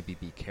to maybe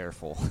be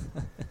careful.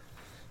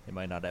 They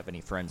might not have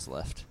any friends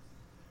left.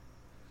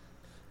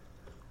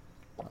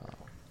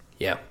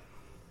 Yeah.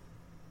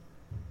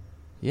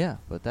 Yeah,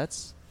 but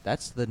that's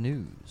the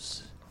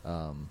news.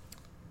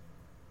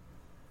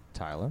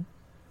 Tyler,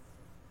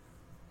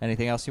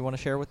 anything else you want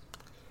to share with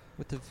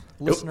the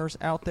listeners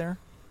out there?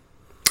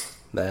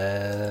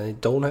 I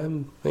don't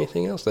have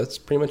anything else. That's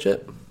pretty much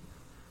it.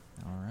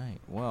 All right.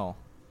 Well,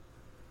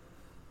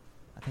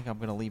 I think I'm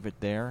going to leave it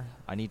there.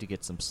 I need to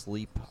get some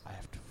sleep. I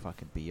have to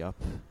fucking be up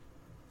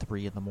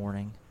 3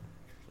 a.m.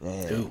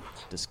 Ooh.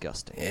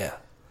 Disgusting. Yeah.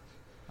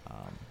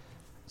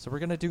 So we're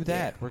going to do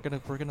that. Yeah.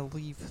 We're going to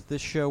leave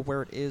this show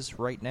where it is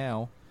right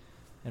now,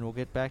 and we'll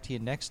get back to you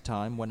next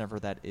time, whenever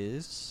that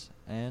is.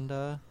 And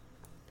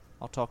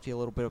I'll talk to you a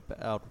little bit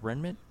about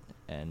Remnant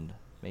and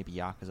maybe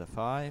Yakuza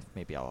 5.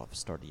 Maybe I'll have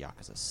started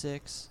Yakuza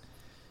 6.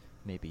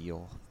 Maybe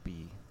you'll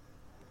be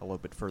a little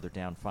bit further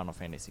down Final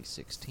Fantasy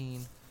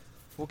 16.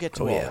 We'll get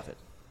to all of it.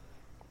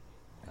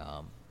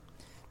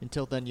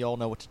 Until then, you all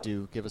know what to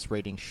do. Give us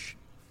ratings.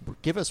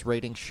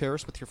 Share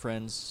us with your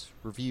friends.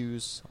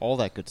 Reviews. All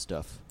that good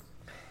stuff.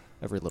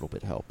 Every little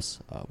bit helps.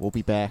 We'll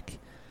be back.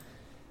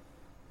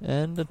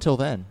 And until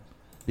then,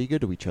 be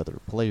good to each other.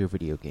 Play your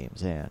video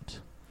games and...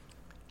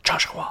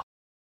 Joshua.